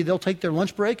just maybe they'll take their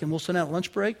lunch break and we'll send out a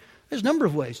lunch break. There's a number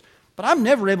of ways. But I'm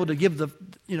never able to give the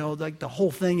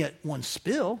whole thing at one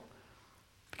spill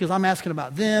because I'm asking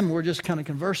about them. We're just kind of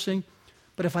conversing.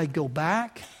 But if I go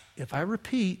back, if I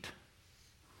repeat,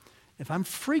 if I'm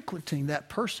frequenting that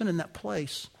person in that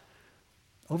place,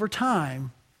 over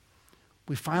time,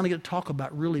 we finally get to talk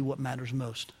about really what matters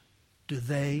most. Do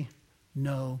they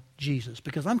know Jesus?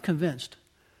 Because I'm convinced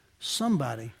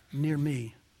somebody near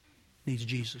me needs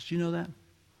Jesus. Do you know that?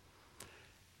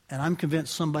 And I'm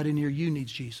convinced somebody near you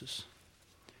needs Jesus.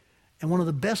 And one of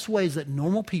the best ways that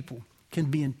normal people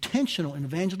can be intentional in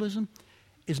evangelism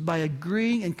is by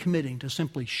agreeing and committing to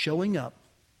simply showing up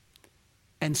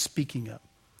and speaking up,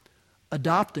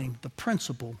 adopting the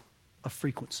principle of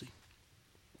frequency.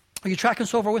 Are you tracking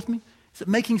so far with me? Is it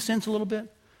making sense a little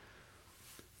bit?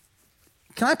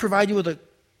 Can I provide you with a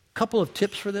couple of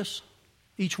tips for this,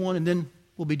 each one, and then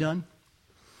we'll be done?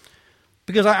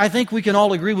 Because I think we can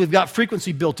all agree we've got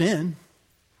frequency built in.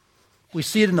 We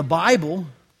see it in the Bible.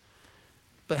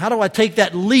 But how do I take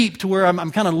that leap to where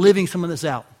I'm kind of living some of this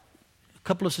out? A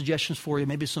couple of suggestions for you,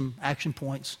 maybe some action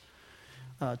points,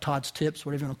 Todd's tips,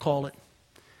 whatever you want to call it.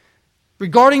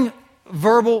 Regarding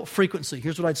verbal frequency,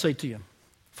 here's what I'd say to you.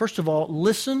 First of all,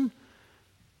 listen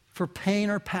for pain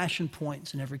or passion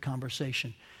points in every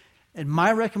conversation. And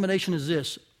my recommendation is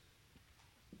this.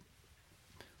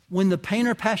 When the pain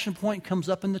or passion point comes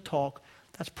up in the talk,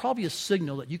 that's probably a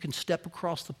signal that you can step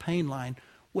across the pain line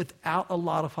without a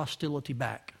lot of hostility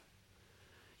back.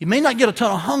 You may not get a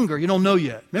ton of hunger. You don't know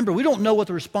yet. Remember, we don't know what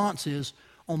the response is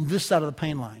on this side of the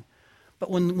pain line. But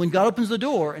when God opens the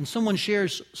door and someone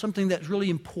shares something that's really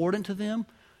important to them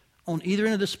on either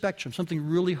end of the spectrum, something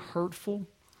really hurtful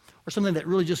or something that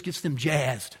really just gets them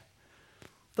jazzed,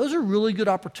 those are really good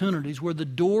opportunities where the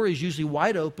door is usually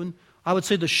wide open. I would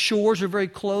say the shores are very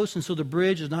close, and so the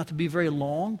bridge is not to be very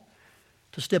long,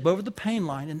 to step over the pain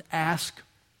line and ask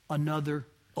another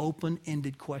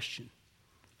open-ended question.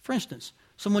 For instance,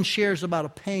 someone shares about a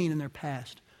pain in their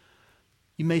past.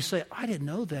 You may say, I didn't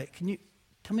know that. Can you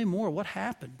tell me more? What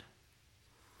happened?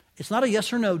 It's not a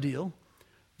yes or no deal.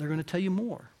 They're going to tell you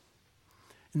more.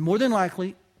 And more than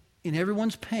likely, in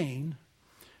everyone's pain,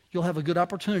 you'll have a good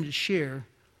opportunity to share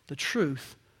the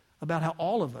truth about how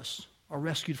all of us are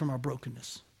rescued from our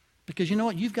brokenness. Because you know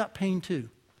what? You've got pain too.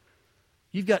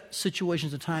 You've got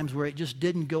situations at times where it just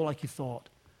didn't go like you thought.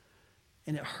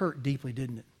 And it hurt deeply,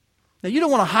 didn't it? Now, you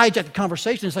don't want to hijack the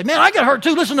conversation and say, man, I got hurt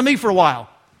too. Listen to me for a while.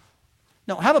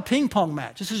 No, have a ping pong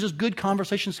match. This is just good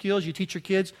conversation skills you teach your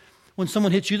kids. When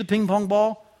someone hits you the ping pong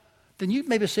ball, then you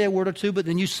maybe say a word or two, but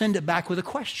then you send it back with a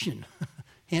question.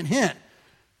 Hint, hint.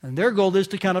 And their goal is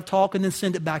to kind of talk and then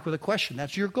send it back with a question.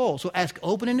 That's your goal. So ask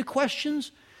open-ended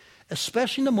questions,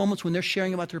 especially in the moments when they're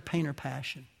sharing about their pain or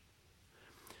passion.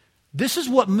 This is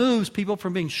what moves people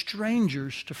from being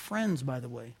strangers to friends, by the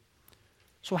way.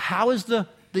 So how is the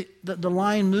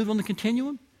line move on the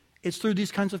continuum? It's through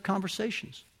these kinds of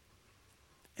conversations.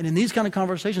 And in these kind of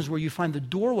conversations where you find the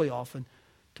doorway often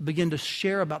to begin to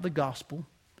share about the gospel,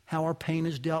 how our pain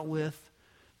is dealt with,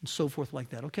 and so forth like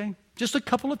that, okay? Just a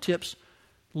couple of tips.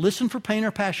 Listen for pain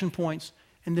or passion points,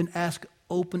 and then ask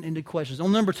open-ended questions.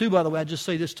 On number 2, by the way, I'd just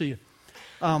say this to you.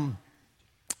 I'm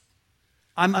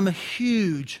a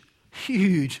huge,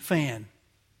 huge fan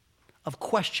of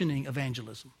questioning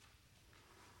evangelism.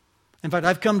 In fact,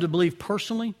 I've come to believe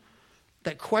personally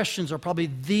that questions are probably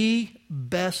the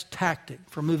best tactic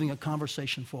for moving a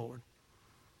conversation forward.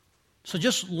 So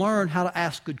just learn how to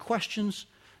ask good questions.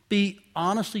 Be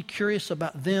honestly curious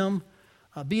about them.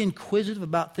 Be inquisitive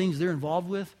about things they're involved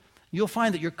with. You'll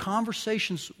find that your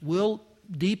conversations will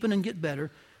deepen and get better.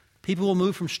 People will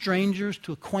move from strangers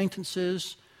to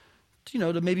acquaintances,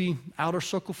 to maybe outer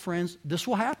circle friends. This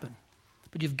will happen.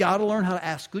 But you've got to learn how to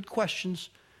ask good questions,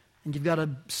 and you've got to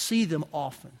see them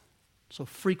often. So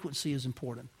frequency is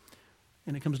important.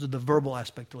 And it comes to the verbal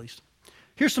aspect at least.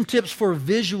 Here's some tips for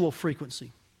visual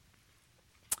frequency.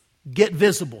 Get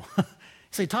visible. You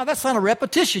say, Todd, that sounded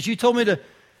repetitious. You told me to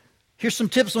Here's some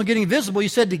tips on getting visible. You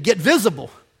said to get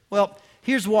visible. Well,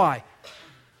 here's why.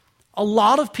 A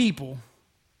lot of people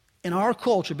in our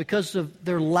culture, because of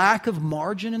their lack of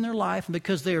margin in their life, and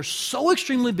because they are so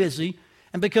extremely busy,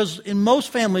 and because in most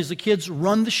families the kids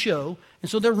run the show, and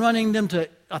so they're running them to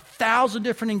 1,000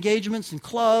 different engagements and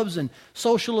clubs and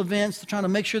social events. They're trying to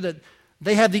make sure that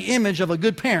they have the image of a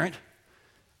good parent.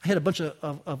 I had a bunch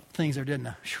of things there, didn't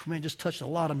I? Man, it just touched a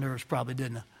lot of nerves probably,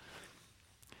 didn't I?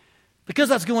 Because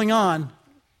that's going on,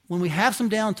 when we have some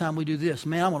downtime, we do this.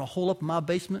 Man, I want to hole up in my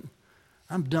basement.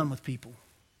 I'm done with people.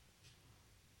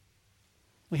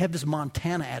 We have this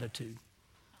Montana attitude.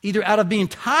 Either out of being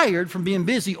tired from being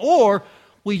busy, or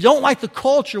we don't like the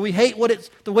culture. We hate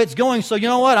the way it's going. So you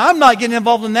know what? I'm not getting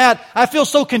involved in that. I feel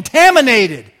so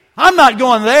contaminated. I'm not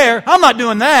going there. I'm not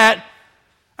doing that.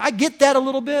 I get that a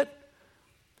little bit.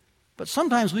 But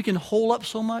sometimes we can hole up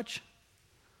so much.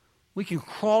 We can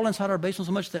crawl inside our basement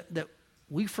so much that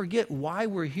we forget why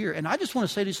we're here. And I just want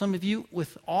to say to some of you,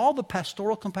 with all the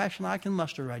pastoral compassion I can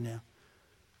muster right now,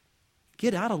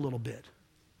 get out a little bit.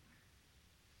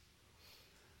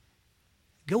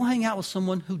 Go hang out with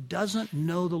someone who doesn't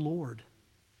know the Lord.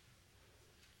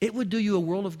 It would do you a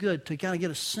world of good to kind of get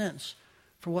a sense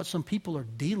for what some people are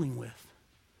dealing with.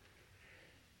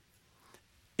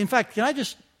 In fact, can I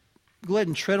just go ahead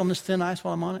and tread on this thin ice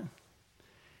while I'm on it?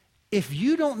 If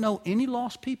you don't know any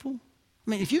lost people,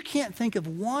 if you can't think of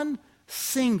one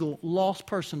single lost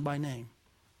person by name,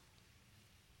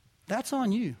 that's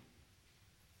on you.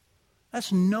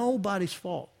 That's nobody's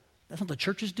fault. That's not the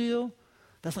church's deal.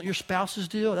 That's not your spouse's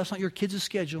deal. That's not your kids'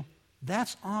 schedule.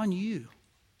 That's on you.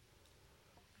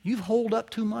 You've holed up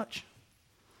too much.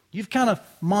 You've kind of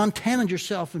Montana'd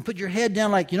yourself and put your head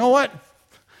down like, you know what?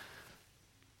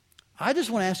 I just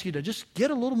want to ask you to just get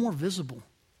a little more visible.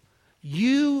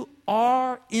 You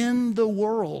are in the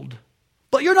world,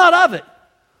 but you're not of it.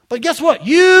 But guess what?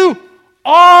 You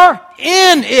are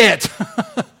in it.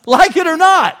 Like it or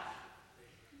not.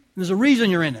 There's a reason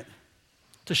you're in it.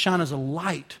 To shine as a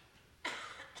light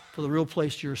for the real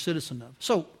place you're a citizen of.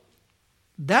 So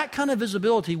that kind of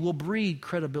visibility will breed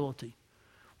credibility.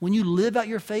 When you live out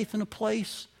your faith in a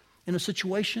place, in a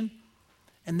situation,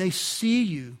 and they see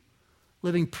you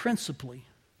living principally,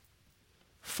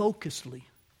 focusedly,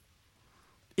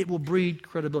 it will breed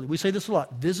credibility. We say this a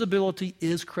lot. Visibility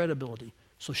is credibility.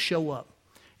 So show up.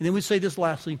 And then we say this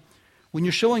lastly. When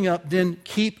you're showing up, then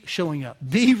keep showing up.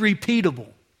 Be repeatable.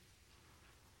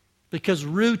 Because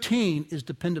routine is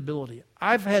dependability.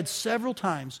 I've had several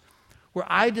times where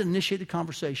I didn't initiate the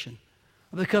conversation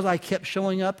because I kept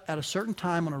showing up at a certain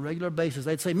time on a regular basis.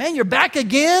 They'd say, man, you're back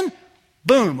again?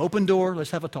 Boom, open door,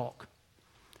 let's have a talk.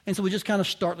 And so we just kind of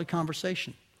start the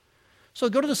conversation. So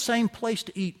go to the same place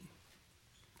to eat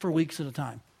for weeks at a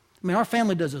time. Our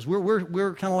family does this.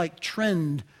 We're kind of like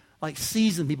trend, like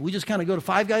seasoned people. We just kind of go to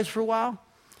Five Guys for a while,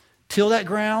 till that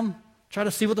ground, try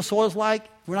to see what the soil's like.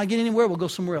 If we're not getting anywhere, we'll go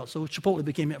somewhere else. So Chipotle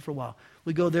became it for a while.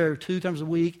 We go there 2 times a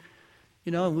week,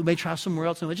 and we may try somewhere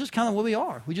else. And it's just kind of what we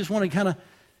are. We just want to kind of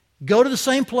go to the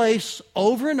same place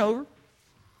over and over.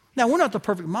 Now, we're not the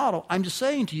perfect model. I'm just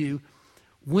saying to you,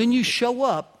 when you show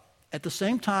up at the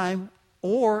same time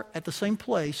or at the same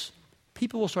place,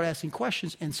 people will start asking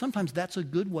questions, and sometimes that's a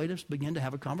good way to begin to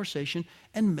have a conversation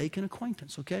and make an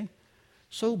acquaintance, okay?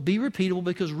 So be repeatable,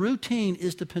 because routine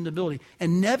is dependability.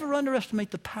 And never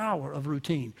underestimate the power of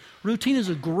routine. Routine is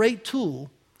a great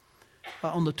tool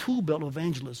on the tool belt of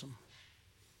evangelism.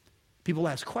 People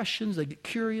ask questions, they get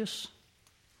curious.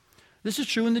 This is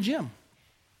true in the gym.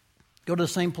 Go to the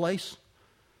same place.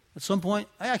 At some point,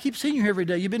 hey, I keep seeing you here every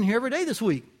day. You've been here every day this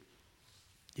week.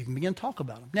 You can begin to talk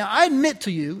about them. Now, I admit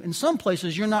to you, in some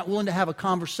places, you're not willing to have a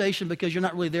conversation because you're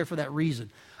not really there for that reason.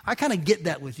 I kind of get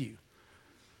that with you.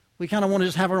 We kind of want to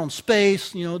just have our own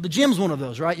space. The gym's one of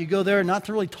those, right? You go there not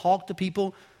to really talk to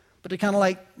people, but to kind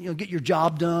of get your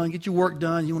job done, get your work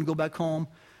done. You want to go back home.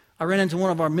 I ran into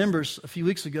one of our members a few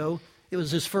weeks ago. It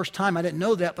was his first time. I didn't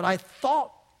know that, but I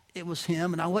thought it was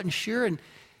him, and I wasn't sure. And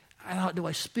I thought, do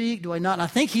I speak? Do I not? And I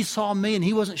think he saw me, and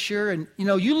he wasn't sure. And,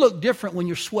 you look different when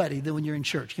you're sweaty than when you're in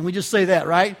church. Can we just say that,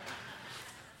 right?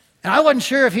 And I wasn't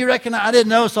sure if he recognized. I didn't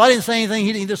know, so I didn't say anything.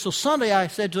 He didn't either. So Sunday, I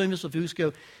said to him just a few weeks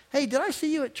ago, hey, did I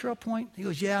see you at Trail Point? He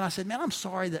goes, yeah. And I said, man, I'm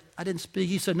sorry that I didn't speak.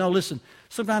 He said, no, listen,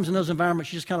 sometimes in those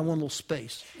environments, you just kind of want a little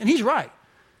space. And he's right.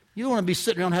 You don't want to be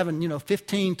sitting around having,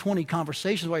 15, 20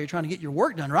 conversations while you're trying to get your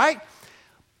work done, right?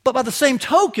 But by the same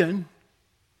token,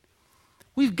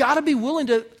 we've got to be willing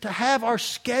to have our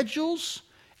schedules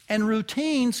and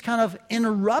routines kind of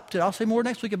interrupted. I'll say more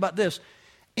next week about this.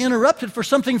 Interrupted for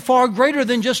something far greater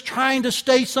than just trying to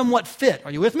stay somewhat fit.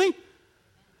 Are you with me?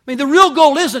 I mean, the real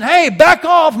goal isn't, hey, back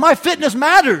off, my fitness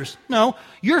matters. No,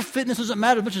 your fitness doesn't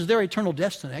matter as much as their eternal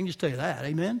destiny. I can just tell you that,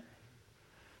 amen?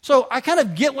 So I kind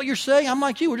of get what you're saying. I'm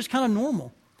like you, we're just kind of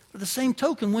normal. But the same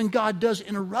token, when God does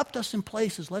interrupt us in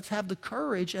places, let's have the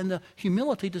courage and the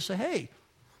humility to say, hey,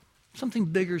 something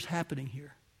bigger is happening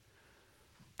here.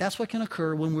 That's what can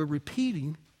occur when we're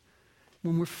repeating,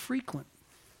 when we're frequent.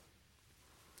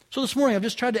 So this morning, I've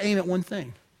just tried to aim at one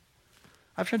thing.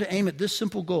 I've tried to aim at this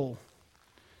simple goal.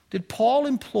 Did Paul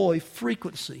employ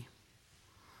frequency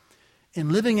in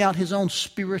living out his own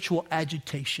spiritual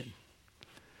agitation,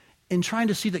 in trying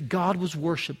to see that God was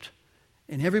worshiped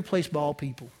in every place by all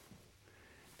people?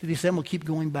 Did he say, I'm going to keep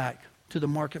going back to the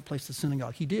marketplace, the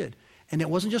synagogue? He did. And it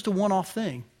wasn't just a one-off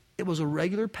thing. It was a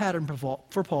regular pattern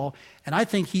for Paul. And I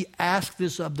think he asked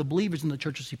this of the believers in the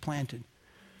churches he planted.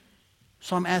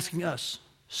 So I'm asking us,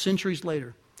 centuries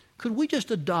later, could we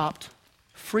just adopt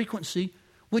frequency,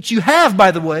 which you have, by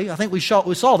the way? I think we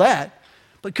saw that.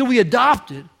 But could we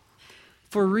adopt it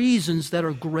for reasons that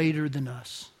are greater than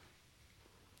us?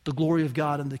 The glory of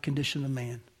God and the condition of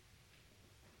man.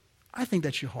 I think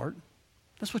that's your heart.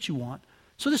 That's what you want.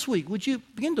 So this week, would you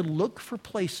begin to look for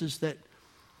places that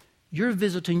you're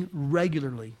visiting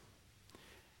regularly?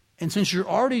 And since you're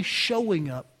already showing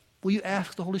up, will you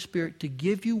ask the Holy Spirit to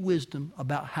give you wisdom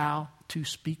about how to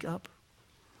speak up?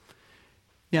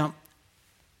 Now,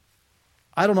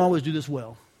 I don't always do this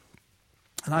well.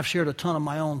 And I've shared a ton of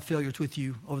my own failures with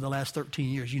you over the last 13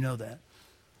 years. You know that.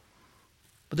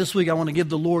 But this week, I want to give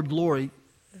the Lord glory.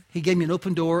 He gave me an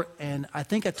open door, and I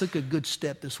think I took a good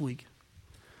step this week.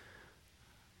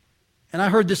 And I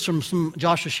heard this from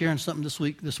Josh was sharing something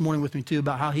this morning with me too,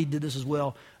 about how he did this as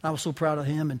well. And I was so proud of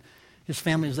him and his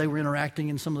family as they were interacting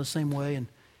in some of the same way. And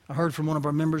I heard from one of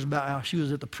our members about how she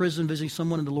was at the prison visiting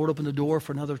someone, and the Lord opened the door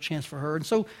for another chance for her. And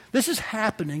so this is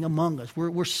happening among us.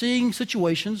 We're seeing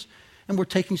situations, and we're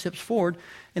taking steps forward.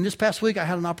 And this past week, I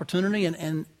had an opportunity,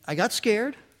 and I got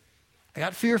scared. I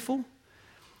got fearful.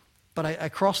 But I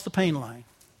crossed the pain line.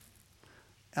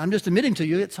 I'm just admitting to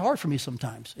you, it's hard for me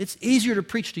sometimes. It's easier to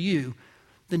preach to you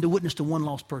than to witness to one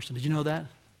lost person. Did you know that?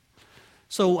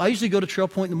 So I usually go to Trail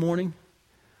Point in the morning.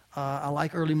 I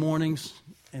like early mornings.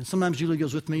 And sometimes Julie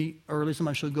goes with me early.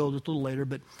 Sometimes she'll go just a little later.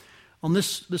 But on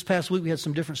this past week, we had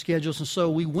some different schedules. And so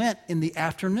we went in the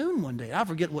afternoon one day. I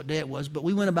forget what day it was, but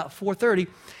we went about 4:30.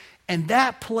 And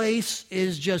that place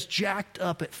is just jacked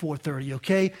up at 4:30,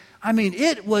 okay? I mean,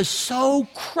 it was so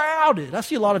crowded. I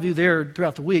see a lot of you there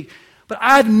throughout the week. But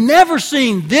I've never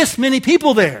seen this many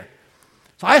people there.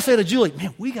 So I say to Julie,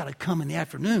 man, we got to come in the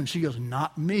afternoon. She goes,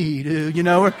 not me, dude, you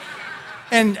know.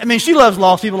 And, I mean, she loves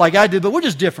lost people like I do, but we're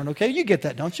just different, okay? You get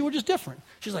that, don't you? We're just different.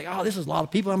 She's like, oh, this is a lot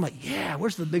of people. I'm like, yeah,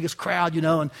 where's the biggest crowd, you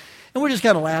know? And we're just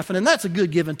kind of laughing. And that's a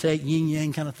good give and take,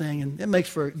 yin-yang kind of thing. And it makes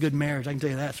for a good marriage, I can tell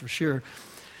you that for sure.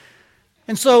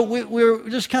 And so we're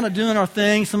just kind of doing our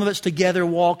thing. Some of it's together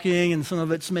walking, and some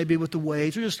of it's maybe with the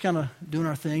weights. We're just kind of doing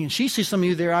our thing. And she sees some of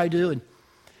you there, I do. And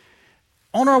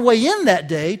on our way in that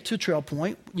day to Trail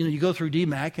Point, you know, you go through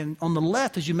DMAC, and on the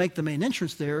left, as you make the main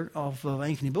entrance there off of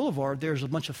Ankeny Boulevard, there's a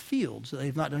bunch of fields that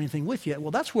they've not done anything with yet.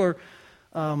 Well, that's where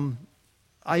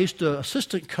I used to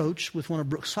assistant coach with one of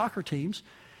Brooks' soccer teams.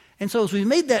 And so as we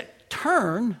made that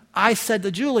turn, I said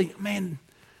to Julie, man,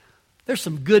 there's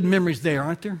some good memories there,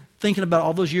 aren't there? Thinking about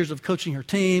all those years of coaching her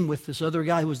team with this other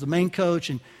guy who was the main coach,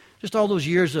 and just all those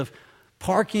years of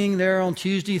parking there on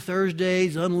Tuesday,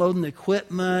 Thursdays, unloading the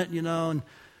equipment, you know,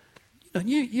 and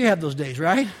you have those days,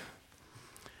 right?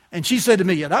 And she said to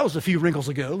me, yeah, that was a few wrinkles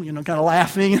ago, you know, kind of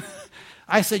laughing.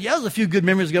 I said, yeah, that was a few good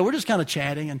memories ago. We're just kind of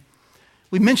chatting, and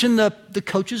we mentioned the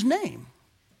coach's name.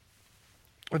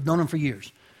 We've known him for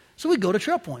years. So we go to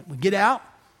Trail Point. We get out,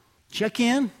 check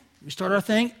in, we start our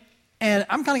thing, and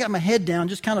I'm kind of got my head down,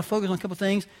 just kind of focused on a couple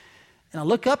things, and I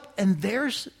look up, and there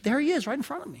he is right in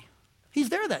front of me. He's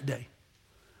there that day.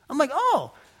 I'm like,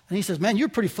 oh. And he says, man, you're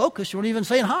pretty focused. You weren't even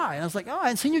saying hi. And I was like, oh, I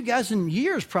hadn't seen you guys in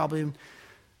years probably.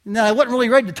 And I wasn't really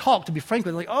ready to talk, to be frank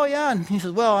with you. Like, oh, yeah. And he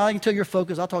says, well, I can tell you're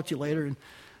focused. I'll talk to you later. And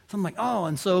so I'm like, oh.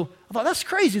 And so I thought, that's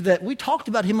crazy that we talked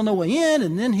about him on the way in,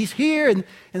 and then he's here. And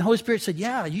the Holy Spirit said,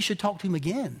 yeah, you should talk to him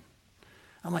again.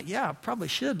 I'm like, yeah, I probably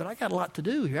should, but I got a lot to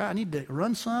do here. I need to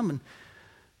run some.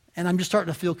 And I'm just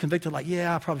starting to feel convicted, like,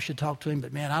 yeah, I probably should talk to him,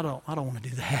 but, man, I don't want to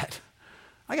do that.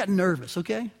 I got nervous,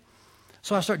 okay?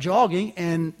 So I start jogging,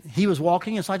 and he was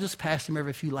walking, and so I just passed him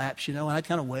every few laps, you know, and I'd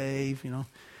kind of wave, you know.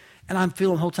 And I'm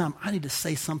feeling the whole time, I need to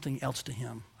say something else to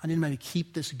him. I need to maybe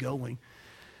keep this going.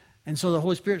 And so the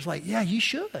Holy Spirit's like, yeah, you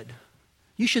should.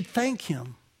 You should thank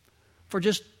him for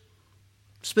just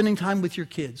spending time with your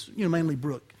kids, you know, mainly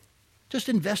Brooke. Just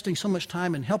investing so much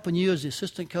time in helping you as the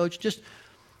assistant coach, just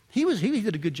He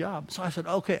did a good job. So I said,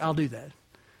 okay, I'll do that.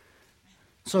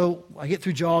 So I get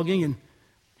through jogging, and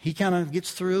he kind of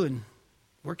gets through, and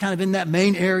we're kind of in that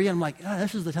main area. I'm like,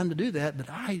 this is the time to do that, but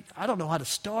I don't know how to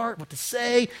start, what to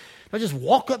say. I just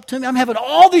walk up to him. I'm having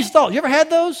all these thoughts. You ever had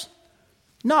those?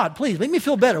 Nod, please. Make me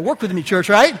feel better. Work with me, church,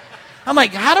 right? I'm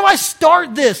like, how do I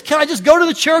start this? Can I just go to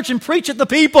the church and preach at the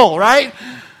people, right?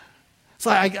 So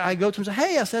I go to him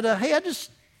and say, I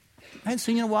hadn't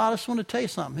seen you in a while. I just wanted to tell you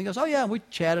something. He goes, oh, yeah, we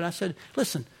chatted. I said,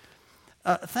 listen,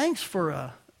 thanks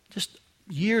for just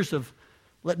years of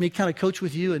letting me kind of coach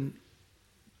with you, and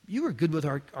you were good with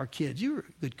our kids. You were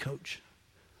a good coach.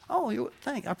 Oh,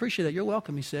 thanks. I appreciate that. You're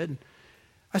welcome, he said. And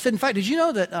I said, in fact, did you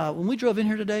know that when we drove in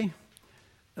here today,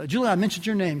 Julie, I mentioned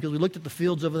your name because we looked at the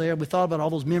fields over there. We thought about all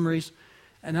those memories.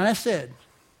 And I said,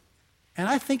 and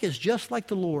I think it's just like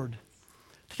the Lord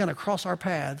to kind of cross our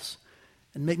paths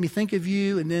and make me think of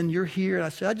you, and then you're here. And I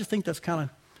said, I just think that's kind of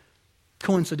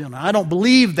coincidental. I don't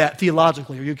believe that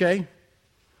theologically. Are you okay?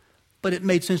 But it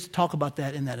made sense to talk about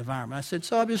that in that environment. I said,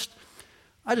 so I just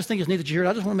think it's neat that you're here.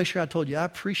 I just want to make sure I told you I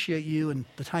appreciate you and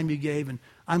the time you gave, and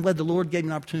I'm glad the Lord gave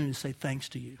me an opportunity to say thanks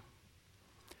to you.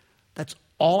 That's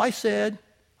all I said.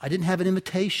 I didn't have an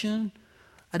invitation.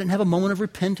 I didn't have a moment of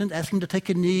repentance, ask him to take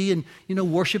a knee and,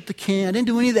 worship the king. I didn't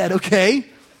do any of that, okay?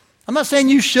 I'm not saying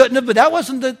you shouldn't have, but that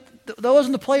wasn't the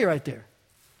play right there.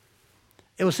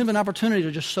 It was simply an opportunity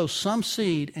to just sow some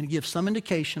seed and give some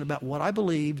indication about what I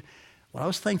believed, what I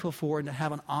was thankful for, and to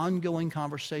have an ongoing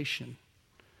conversation.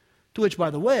 To which,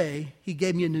 by the way, he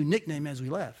gave me a new nickname as we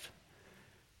left.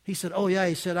 He said, oh, yeah,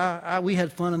 he said, we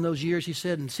had fun in those years, he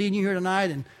said, and seeing you here tonight,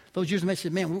 and those years, he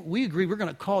said, man, we agree we're going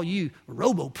to call you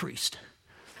Robo-Priest.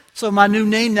 So my new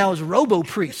name now is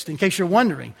Robo-Priest, in case you're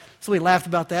wondering. So we laughed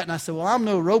about that, and I said, well, I'm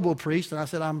no Robo-Priest, and I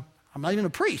said, I'm not even a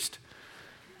priest.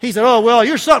 He said, oh, well,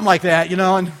 you're something like that,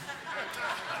 and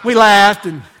we laughed,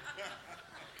 and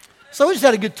so we just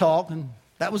had a good talk, and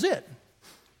that was it.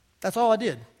 That's all I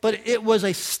did. But it was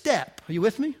a step. Are you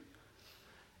with me?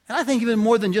 And I think even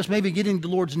more than just maybe getting the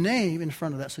Lord's name in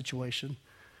front of that situation,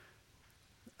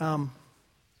 at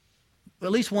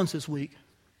least once this week,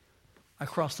 I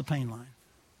crossed the pain line.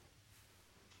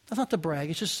 That's not to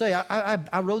brag. It's just to say,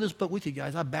 I wrote this book with you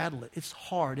guys. I battled it. It's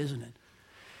hard, isn't it?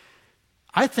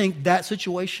 I think that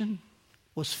situation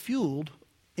was fueled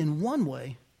in one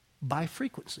way by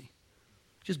frequency.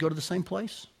 Just go to the same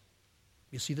place.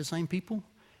 You see the same people.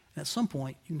 And at some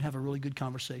point, you can have a really good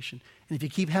conversation. And if you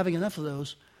keep having enough of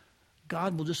those,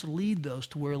 God will just lead those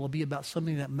to where it'll be about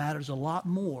something that matters a lot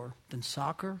more than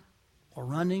soccer or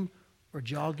running or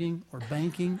jogging or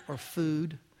banking or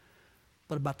food,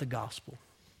 but about the gospel.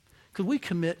 Could we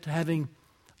commit to having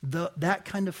that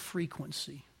kind of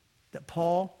frequency that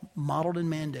Paul modeled and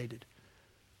mandated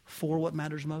for what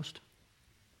matters most?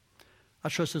 I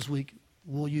trust this week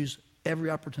we'll use every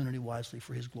opportunity wisely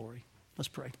for his glory. Let's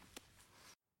pray.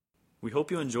 We hope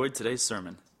you enjoyed today's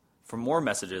sermon. For more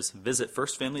messages, visit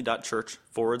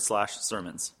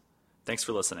firstfamily.church/sermons. Thanks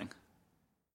for listening.